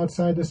pitches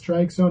outside the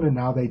strike zone and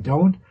now they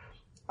don't?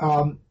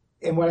 And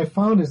what I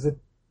found is that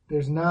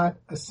there's not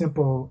a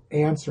simple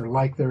answer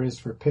like there is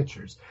for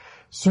pitchers.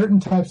 Certain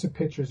types of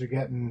pitchers are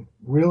getting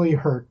really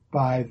hurt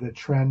by the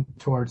trend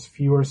towards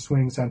fewer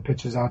swings on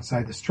pitches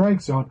outside the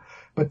strike zone,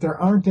 but there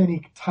aren't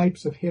any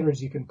types of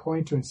hitters you can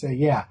point to and say,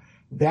 yeah,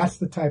 that's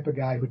the type of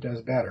guy who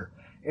does better.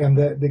 And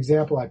the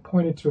example I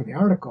pointed to in the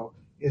article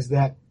is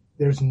that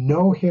there's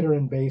no hitter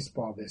in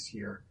baseball this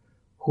year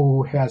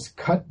who has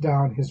cut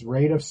down his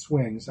rate of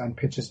swings on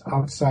pitches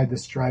outside the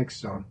strike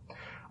zone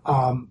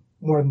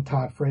more than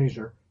Todd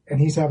Frazier. And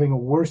he's having a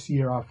worse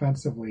year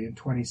offensively in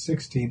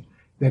 2016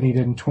 than he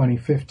did in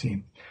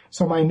 2015.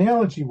 So my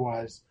analogy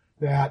was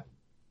that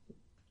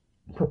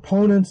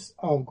proponents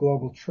of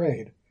global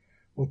trade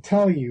will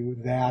tell you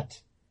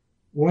that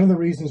one of the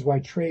reasons why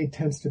trade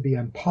tends to be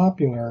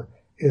unpopular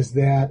is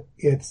that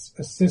it's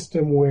a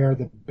system where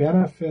the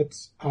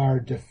benefits are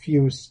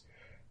diffuse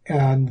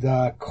and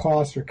the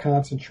costs are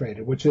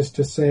concentrated, which is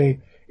to say,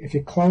 if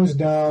you close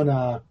down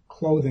a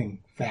clothing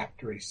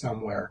factory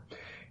somewhere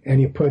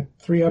and you put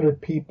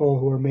 300 people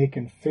who are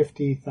making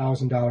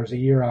 $50,000 a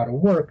year out of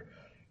work,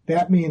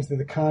 that means that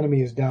the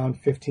economy is down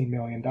 $15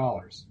 million.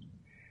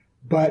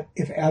 But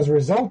if as a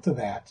result of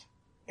that,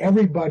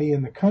 everybody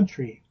in the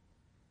country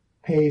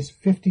pays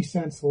 50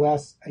 cents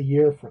less a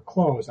year for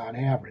clothes on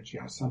average,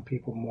 some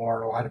people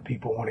more, a lot of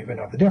people won't even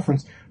know the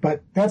difference,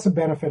 but that's a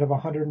benefit of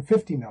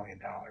 $150 million.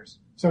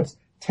 So it's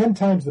 10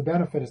 times the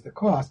benefit as the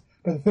cost,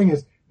 but the thing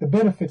is, the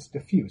benefit's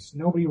diffuse.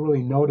 Nobody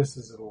really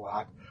notices it a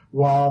lot.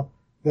 While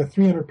the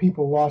 300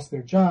 people lost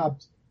their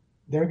jobs,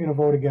 they're going to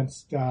vote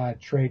against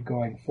trade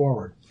going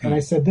forward. And I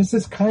said, this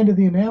is kind of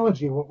the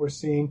analogy of what we're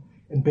seeing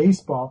in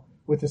baseball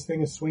with this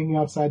thing of swinging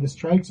outside the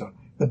strike zone.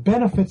 The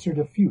benefits are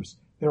diffuse.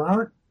 There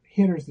aren't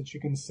hitters that you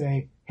can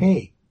say,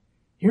 hey,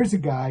 here's a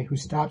guy who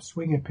stopped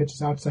swinging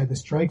pitches outside the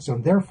strike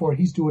zone, therefore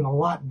he's doing a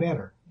lot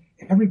better.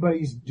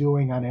 Everybody's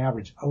doing, on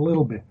average, a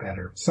little bit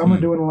better. Some are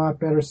doing a lot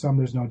better, some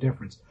there's no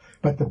difference.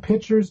 But the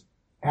pitchers,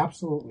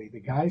 absolutely. The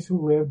guys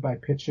who live by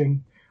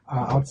pitching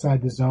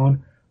outside the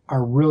zone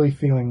are really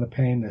feeling the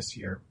pain this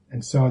year.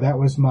 And so that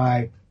was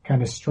my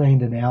kind of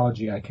strained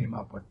analogy I came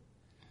up with.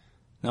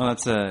 No,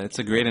 it's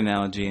a great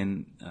analogy.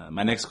 And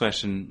my next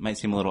question might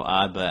seem a little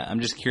odd, but I'm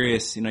just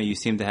curious, you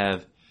seem to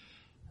have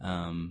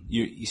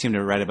you seem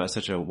to write about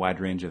such a wide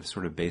range of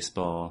sort of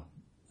baseball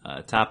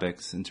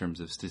topics in terms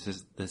of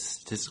the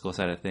statistical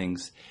side of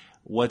things.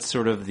 What's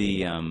sort of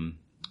the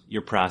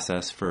your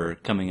process for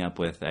coming up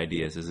with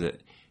ideas? Is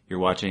it you're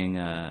watching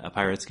a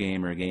Pirates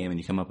game or a game and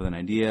you come up with an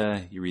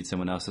idea, you read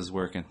someone else's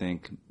work and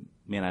think,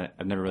 man,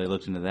 I've never really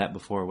looked into that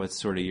before. What's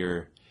sort of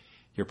your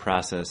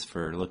process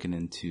for looking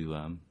into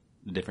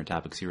the different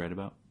topics you write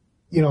about?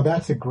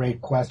 That's a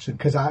great question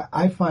because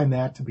I find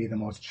that to be the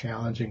most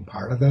challenging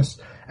part of this.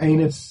 I mean,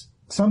 it's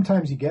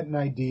sometimes you get an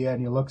idea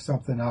and you look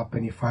something up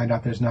and you find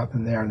out there's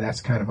nothing there, and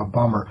that's kind of a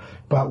bummer.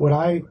 But what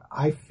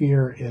I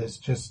fear is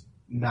just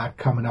not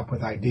coming up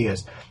with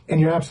ideas. And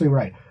you're absolutely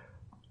right.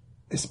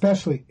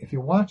 Especially if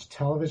you watch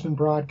television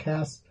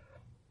broadcasts,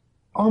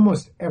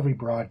 almost every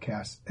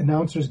broadcast,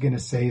 announcer's going to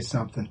say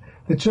something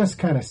that just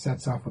kind of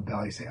sets off a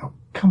bell. You say, oh,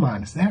 come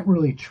on, is that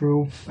really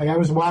true? Like I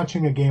was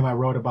watching a game, I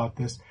wrote about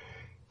this.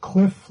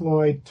 Cliff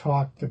Floyd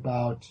talked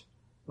about,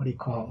 what do you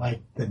call it,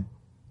 like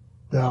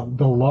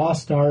the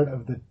lost art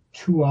of the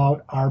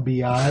 2-out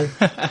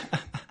RBI.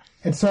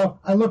 And so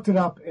I looked it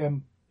up,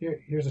 and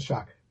here's a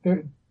shock.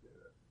 There's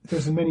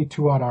as many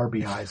 2-out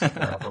RBIs as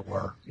there ever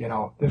were.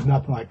 There's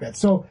nothing like that.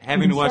 So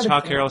having to watch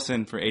Hawk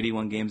Harrelson for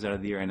 81 games out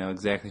of the year, I know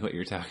exactly what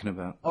you're talking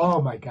about.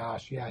 Oh my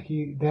gosh, yeah,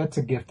 that's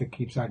a gift that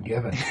keeps on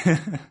giving.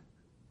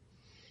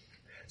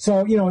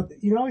 So,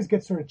 you always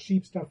get sort of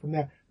cheap stuff from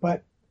that.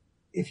 But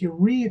if you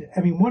read, I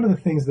mean, one of the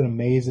things that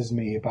amazes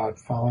me about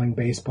following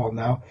baseball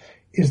now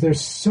is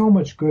there's so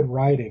much good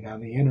writing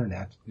on the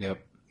internet. Yep.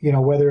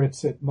 Whether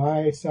it's at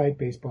my site,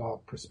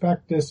 Baseball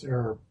Prospectus,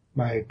 or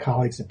my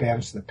colleagues at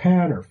Banish to the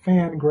Pen, or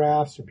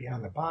Fangraphs, or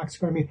Beyond the Box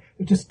Score. I mean,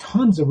 there's just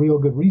tons of real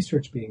good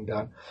research being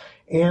done.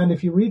 And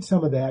if you read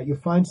some of that, you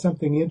find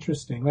something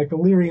interesting, like the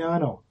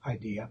Liriano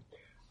idea.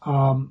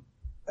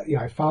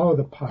 I follow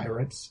the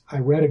Pirates. I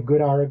read a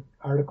good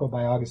article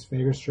by August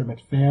Fagerstrom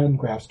at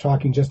Fangraphs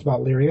talking just about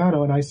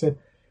Liriano, and I said,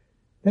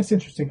 that's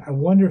interesting. I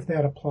wonder if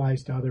that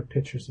applies to other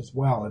pitchers as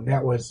well. And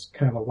that was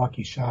kind of a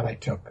lucky shot I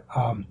took,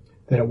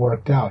 that it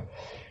worked out.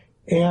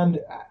 And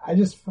I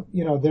just,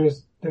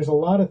 there's a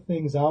lot of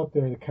things out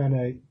there that kind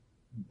of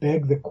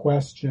beg the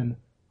question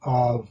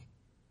of,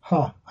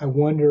 I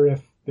wonder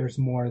if there's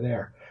more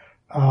there.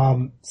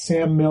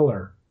 Sam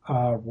Miller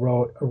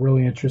wrote a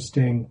really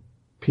interesting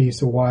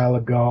piece a while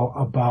ago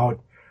about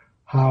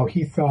how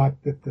he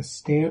thought that the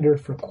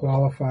standard for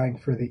qualifying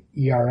for the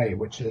ERA,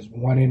 which is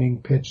 1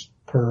 inning pitched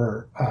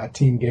per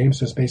team game,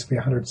 so it's basically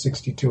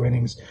 162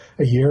 innings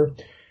a year,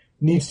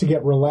 needs to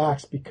get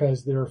relaxed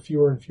because there are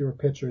fewer and fewer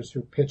pitchers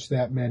who pitch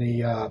that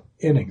many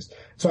innings.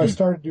 So I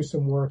started to do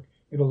some work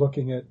into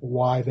looking at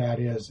why that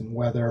is and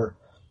whether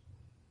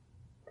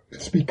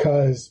it's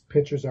because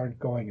pitchers aren't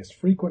going as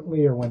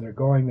frequently, or when they're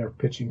going, they're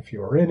pitching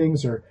fewer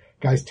innings, or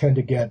guys tend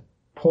to get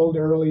pulled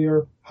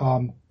earlier.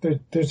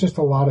 There's just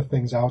a lot of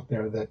things out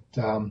there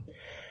that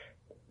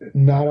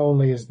not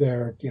only is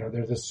there,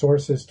 there's the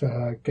sources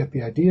to get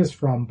the ideas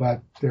from,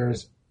 but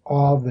there's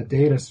all the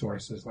data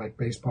sources like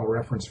Baseball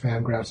Reference,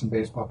 Fangraphs, and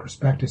Baseball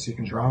Prospectus you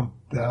can draw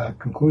the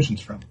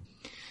conclusions from.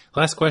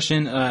 Last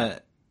question.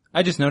 I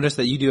just noticed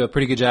that you do a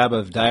pretty good job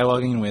of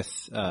dialoguing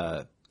with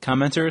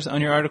commenters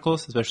on your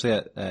articles, especially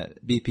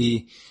at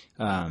BP.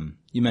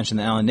 You mentioned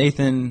the Alan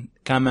Nathan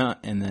comment,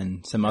 and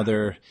then some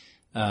other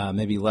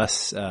maybe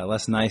less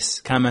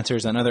nice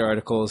commenters on other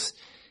articles.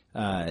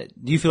 Do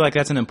you feel like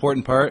that's an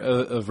important part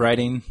of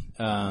writing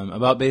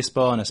about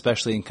baseball, and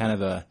especially in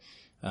kind of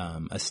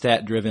a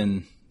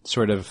stat-driven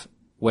sort of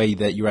way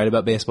that you write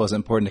about baseball? Is it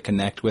important to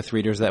connect with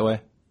readers that way?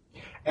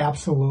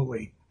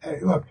 Absolutely.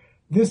 Look,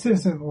 this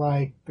isn't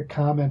like the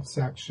comment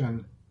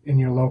section in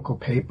your local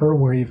paper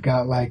where you've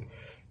got like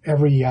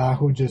every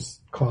Yahoo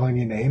just calling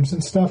you names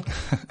and stuff.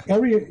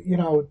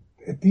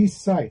 At these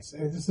sites,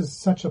 this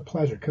is such a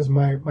pleasure because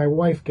my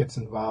wife gets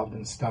involved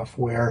in stuff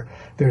where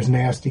there's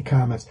nasty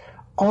comments.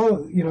 All,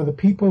 the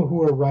people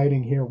who are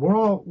writing here, we're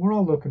all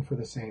looking for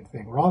the same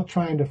thing. We're all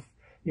trying to,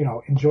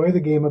 enjoy the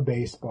game of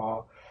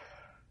baseball,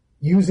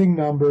 using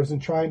numbers and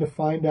trying to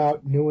find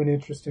out new and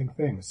interesting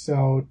things.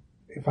 So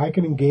if I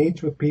can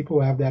engage with people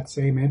who have that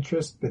same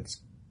interest,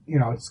 that's,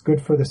 it's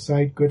good for the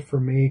site, good for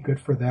me,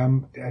 good for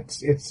them.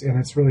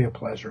 It's really a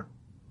pleasure.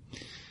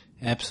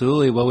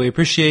 Absolutely. Well, we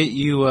appreciate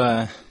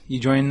you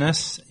joining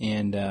us,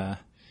 and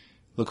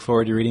look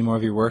forward to reading more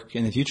of your work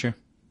in the future.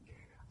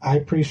 I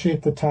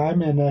appreciate the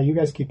time, and you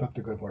guys keep up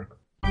the good work.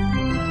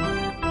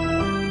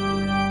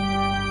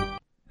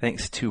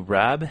 Thanks to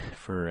Rob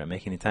for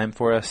making the time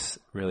for us.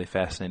 Really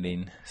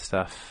fascinating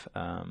stuff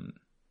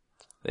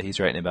that he's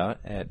writing about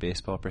at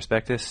Baseball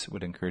Prospectus.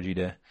 Would encourage you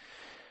to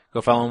go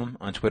follow him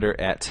on Twitter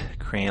at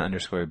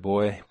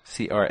Cran_boy,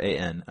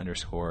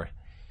 CRAN_BOY.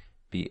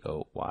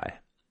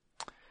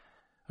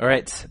 All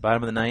right,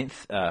 bottom of the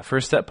ninth.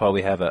 First up, Paul,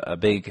 we have a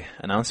big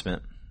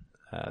announcement.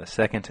 The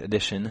second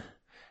edition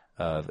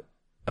of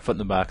A Foot in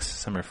the Box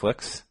Summer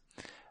Flicks.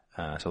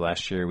 So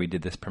last year we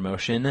did this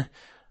promotion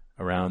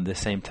around the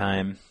same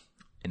time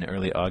in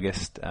early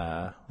August,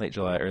 late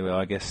July, early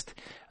August.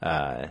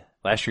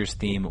 Last year's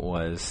theme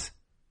was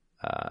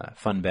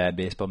fun, bad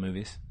baseball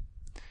movies.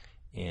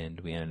 And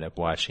we ended up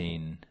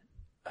watching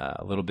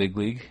Little Big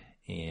League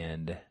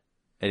and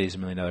Eddie's $1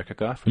 Million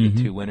Cook-Off for the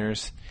two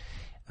winners.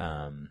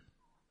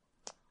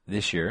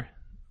 This year,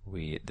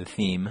 the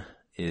theme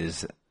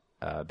is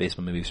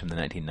baseball movies from the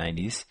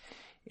 1990s,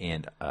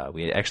 and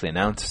we had actually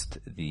announced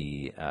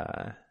the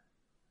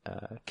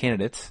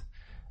candidates,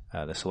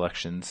 the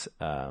selections,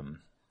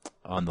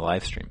 on the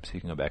live stream, so you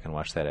can go back and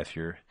watch that if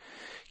you're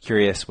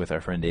curious with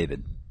our friend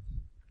David.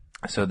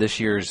 So this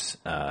year's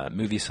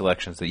movie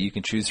selections that you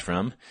can choose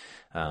from,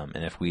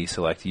 and if we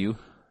select you,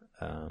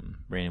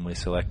 randomly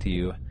select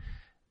you,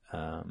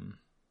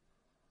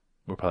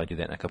 we'll probably do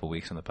that in a couple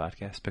weeks on the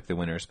podcast, pick the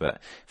winners.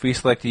 But if we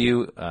select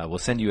you, we'll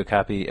send you a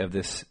copy of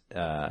this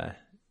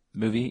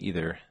movie,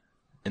 either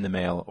in the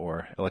mail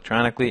or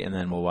electronically, and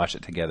then we'll watch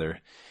it together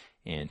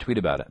and tweet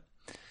about it.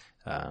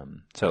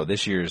 So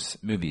this year's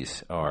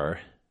movies are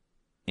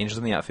Angels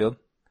in the Outfield,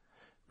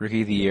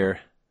 Rookie of the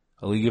Year,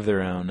 A League of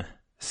Their Own,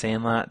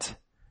 Sandlot,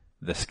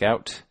 The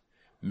Scout,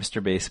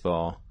 Mr.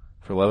 Baseball,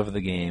 For Love of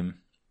the Game,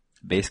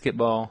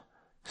 Basketball,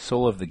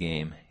 Soul of the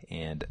Game,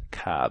 and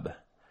Cobb.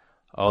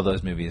 All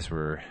those movies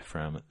were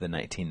from the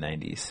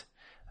 1990s.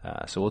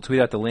 So we'll tweet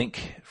out the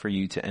link for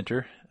you to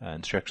enter,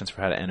 instructions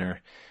for how to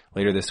enter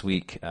later this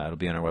week. It'll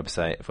be on our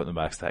website,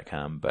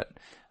 footinthebox.com. But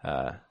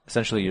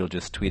essentially you'll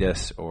just tweet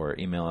us or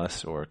email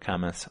us or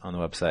comments on the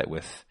website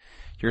with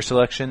your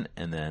selection,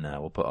 and then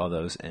we'll put all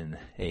those in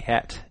a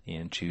hat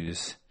and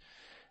choose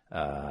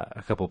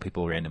a couple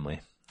people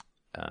randomly.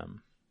 So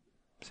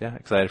yeah,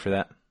 excited for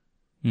that.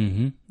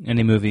 Mm-hmm.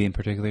 Any movie in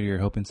particular you're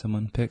hoping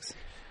someone picks?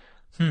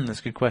 That's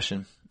a good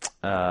question.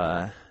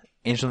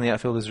 Angel in the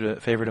Outfield is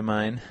a favorite of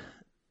mine.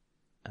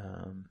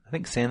 I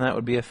think Sandlot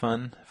would be a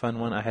fun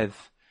one.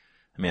 I've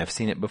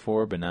seen it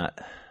before, but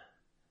not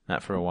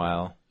for a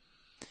while.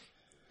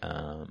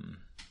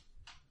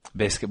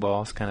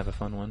 Basketball is kind of a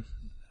fun one.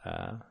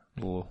 A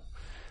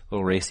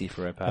little racy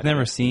for a podcast. I've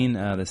never seen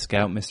The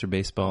Scout, Mr.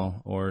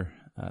 Baseball, or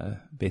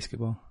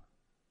Basketball.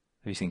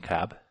 Have you seen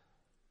Cobb?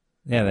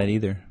 Yeah, that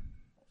either.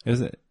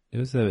 It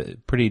was a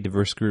pretty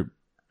diverse group.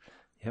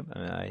 Yep,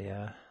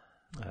 I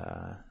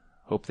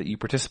hope that you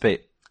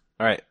participate.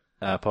 All right,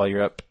 Paul,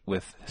 you're up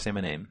with Say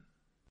My Name.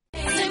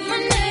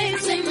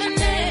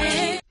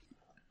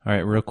 All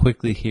right, real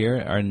quickly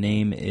here, our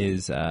name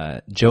is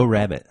Joe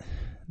Rabbit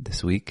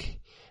this week.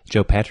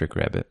 Joe Patrick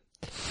Rabbit.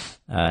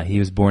 He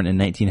was born in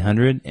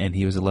 1900, and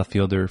he was a left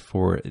fielder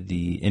for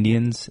the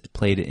Indians.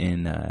 Played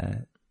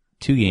in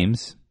 2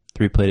 games,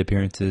 3 plate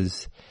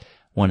appearances,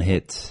 1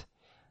 hit.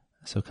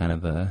 So kind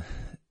of a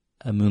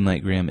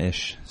Moonlight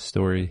Graham-ish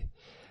story.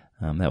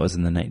 That was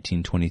in the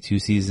 1922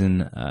 season.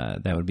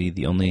 That would be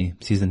the only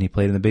season he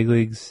played in the big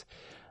leagues.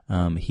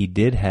 He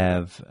did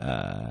have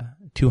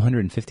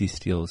 250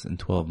 steals in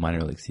 12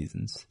 minor league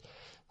seasons.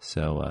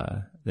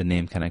 So the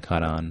name kind of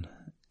caught on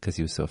because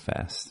he was so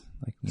fast.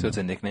 So it's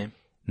a nickname?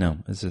 No,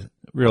 it's a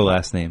real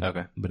last name.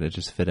 Okay. But it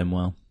just fit him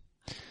well.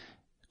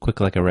 Quick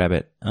like a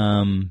rabbit.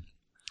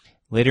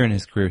 Later in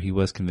his career, he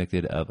was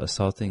convicted of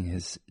assaulting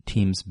his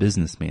team's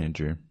business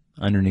manager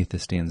underneath the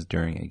stands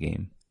during a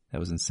game. That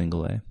was in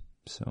Single A.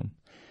 So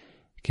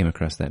I came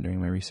across that during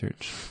my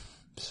research.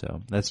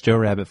 So that's Joe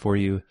Rabbit for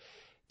you.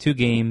 2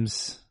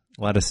 games,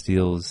 a lot of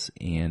steals,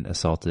 and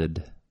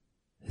assaulted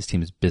his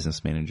team's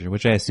business manager,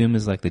 which I assume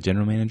is like the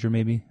general manager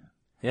maybe?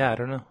 Yeah, I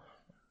don't know.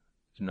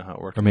 Didn't know how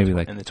it worked. Or maybe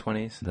like in the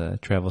 20s. The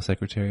travel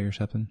secretary or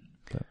something.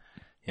 But.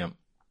 Yep.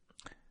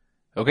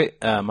 Okay,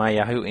 my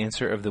Yahoo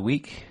answer of the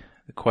week.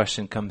 The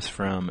question comes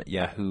from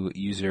Yahoo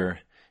user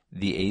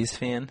The A's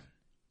Fan.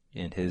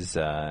 And his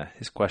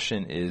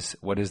question is,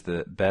 what is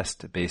the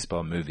best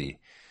baseball movie?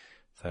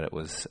 Thought it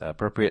was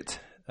appropriate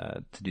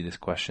to do this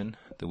question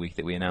the week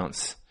that we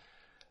announce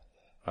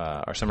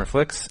our summer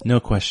flicks.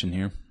 No question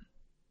here,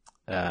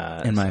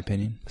 in my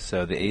opinion.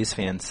 So the A's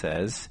Fan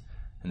says,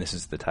 and this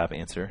is the top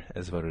answer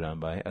as voted on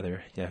by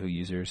other Yahoo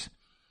users,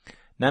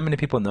 not many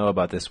people know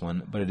about this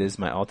one, but it is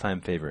my all-time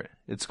favorite.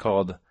 It's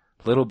called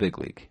Little Big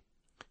League.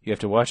 You have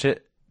to watch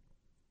it.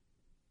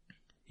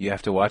 You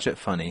have to watch it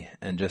funny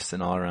and just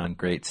an all-around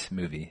great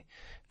movie.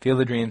 Field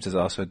of Dreams is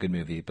also a good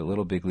movie, but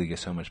Little Big League is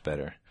so much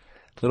better.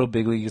 Little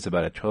Big League is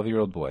about a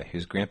 12-year-old boy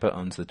whose grandpa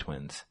owns the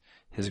Twins.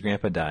 His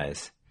grandpa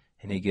dies,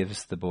 and he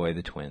gives the boy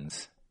the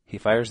Twins. He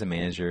fires the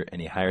manager,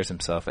 and he hires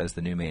himself as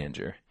the new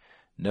manager.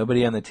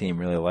 Nobody on the team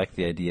really liked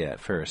the idea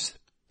at first,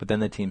 but then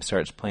the team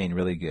starts playing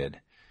really good.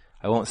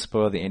 I won't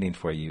spoil the ending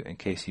for you in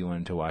case you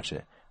wanted to watch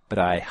it, but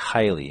I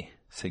highly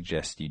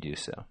suggest you do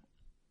so.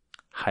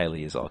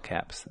 Highly is all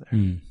caps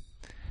there.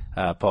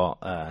 Paul,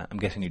 I'm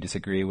guessing you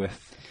disagree with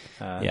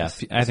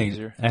this I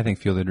think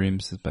Field of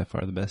Dreams is by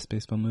far the best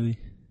baseball movie.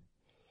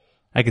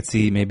 I could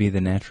see maybe The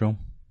Natural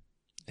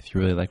if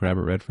you really like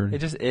Robert Redford.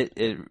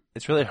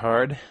 It's really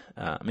hard.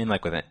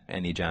 Like with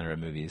any genre of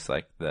movies,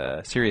 like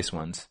the serious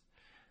ones,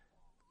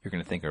 you're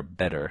going to think are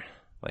better,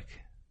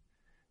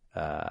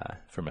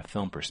 from a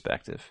film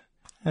perspective.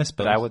 I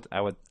suppose.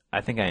 But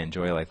I think I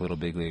enjoy like Little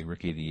Big League,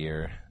 Rookie of the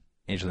Year,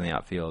 Angel in the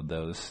Outfield,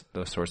 those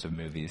sorts of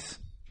movies.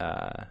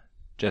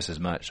 Just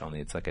as much, only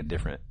it's like a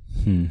different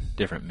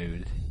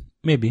mood.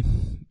 Maybe,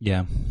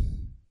 yeah.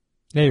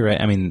 Yeah, you're right.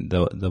 I mean,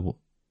 the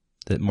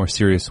more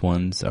serious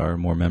ones are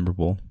more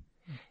memorable.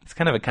 It's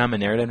kind of a common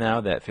narrative now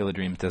that Field of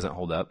Dreams doesn't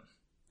hold up.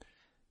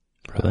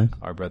 Really?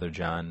 Our brother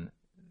John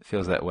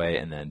feels that way,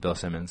 and then Bill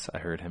Simmons, I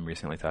heard him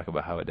recently talk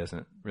about how it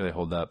doesn't really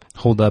hold up.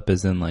 Hold up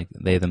as in like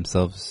they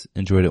themselves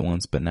enjoyed it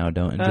once, but now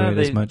don't enjoy it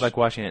as much? Like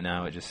watching it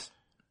now,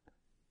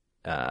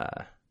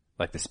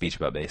 like the speech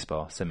about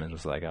baseball. Simmons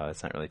was like, "Oh,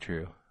 that's not really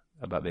true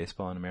about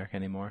baseball in America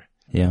anymore."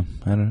 Yeah,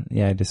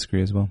 I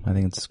disagree as well. I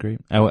think it's great.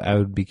 I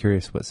would be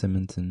curious what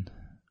Simmons and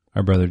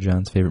our brother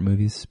John's favorite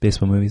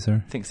baseball movies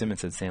are. I think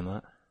Simmons said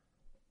Sandlot.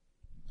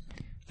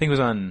 I think it was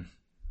on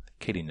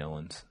Katie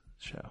Nolan's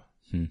show,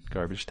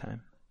 Garbage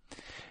Time.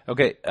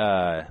 Okay,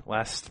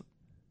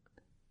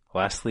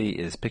 lastly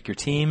is Pick Your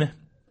Team.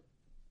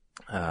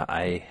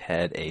 I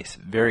had a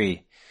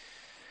very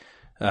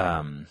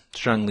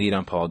strong lead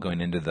on Paul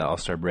going into the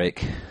All-Star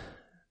break.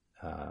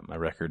 My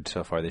record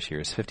so far this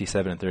year is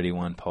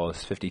 57-31. Paul is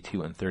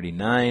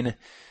 52-39.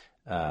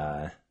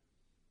 Our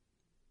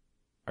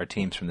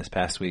teams from this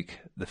past week,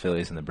 the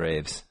Phillies and the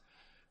Braves,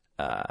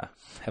 have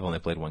only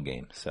played one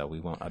game, so we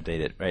won't update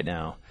it right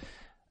now.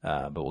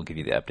 But we'll give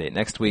you the update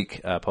next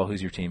week. Paul,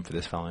 who's your team for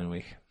this following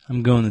week?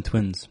 I'm going the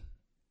Twins.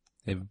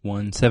 They've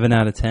won 7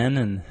 out of 10,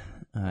 and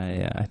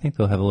I think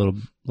they'll have a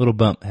little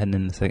bump heading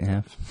into the second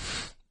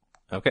half.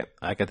 Okay,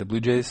 I got the Blue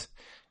Jays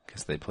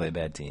because they play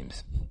bad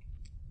teams.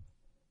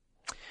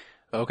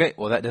 Okay,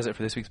 well that does it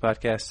for this week's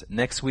podcast.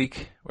 Next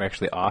week, we're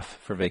actually off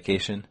for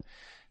vacation.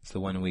 It's the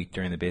 1 week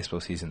during the baseball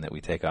season that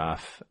we take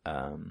off.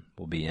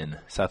 We'll be in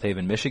South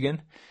Haven,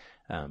 Michigan,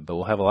 but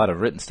we'll have a lot of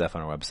written stuff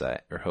on our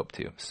website, or hope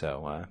to.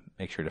 So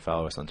make sure to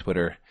follow us on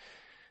Twitter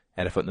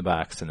at A Foot in the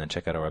Box, and then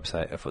check out our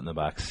website,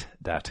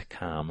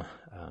 afootinthebox.com.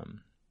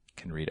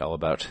 Can read all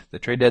about the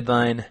trade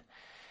deadline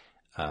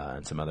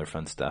and some other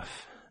fun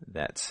stuff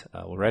that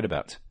we'll write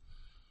about.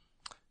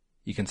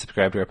 You can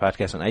subscribe to our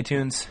podcast on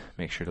iTunes.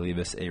 Make sure to leave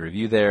us a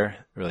review there.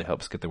 It really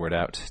helps get the word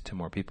out to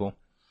more people.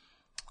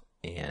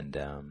 And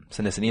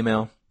send us an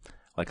email,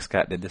 like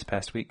Scott did this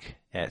past week,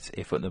 at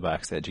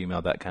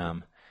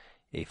afootinthebox@gmail.com.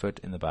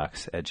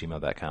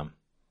 afootinthebox@gmail.com.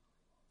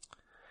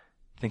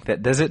 I think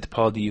that does it.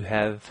 Paul, do you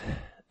have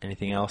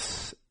anything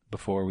else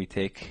before we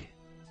take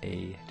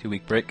a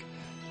 2-week break?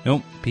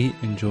 Nope. Pete,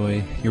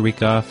 enjoy your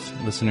week off.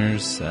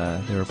 Listeners,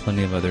 there are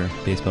plenty of other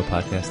baseball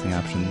podcasting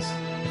options.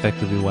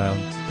 Effectively Wild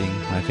being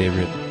my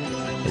favorite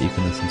that you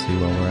can listen to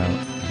while we're out.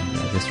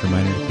 And just a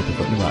reminder to keep a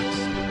foot in the box.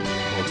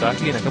 We'll talk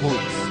to you in a couple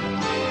weeks.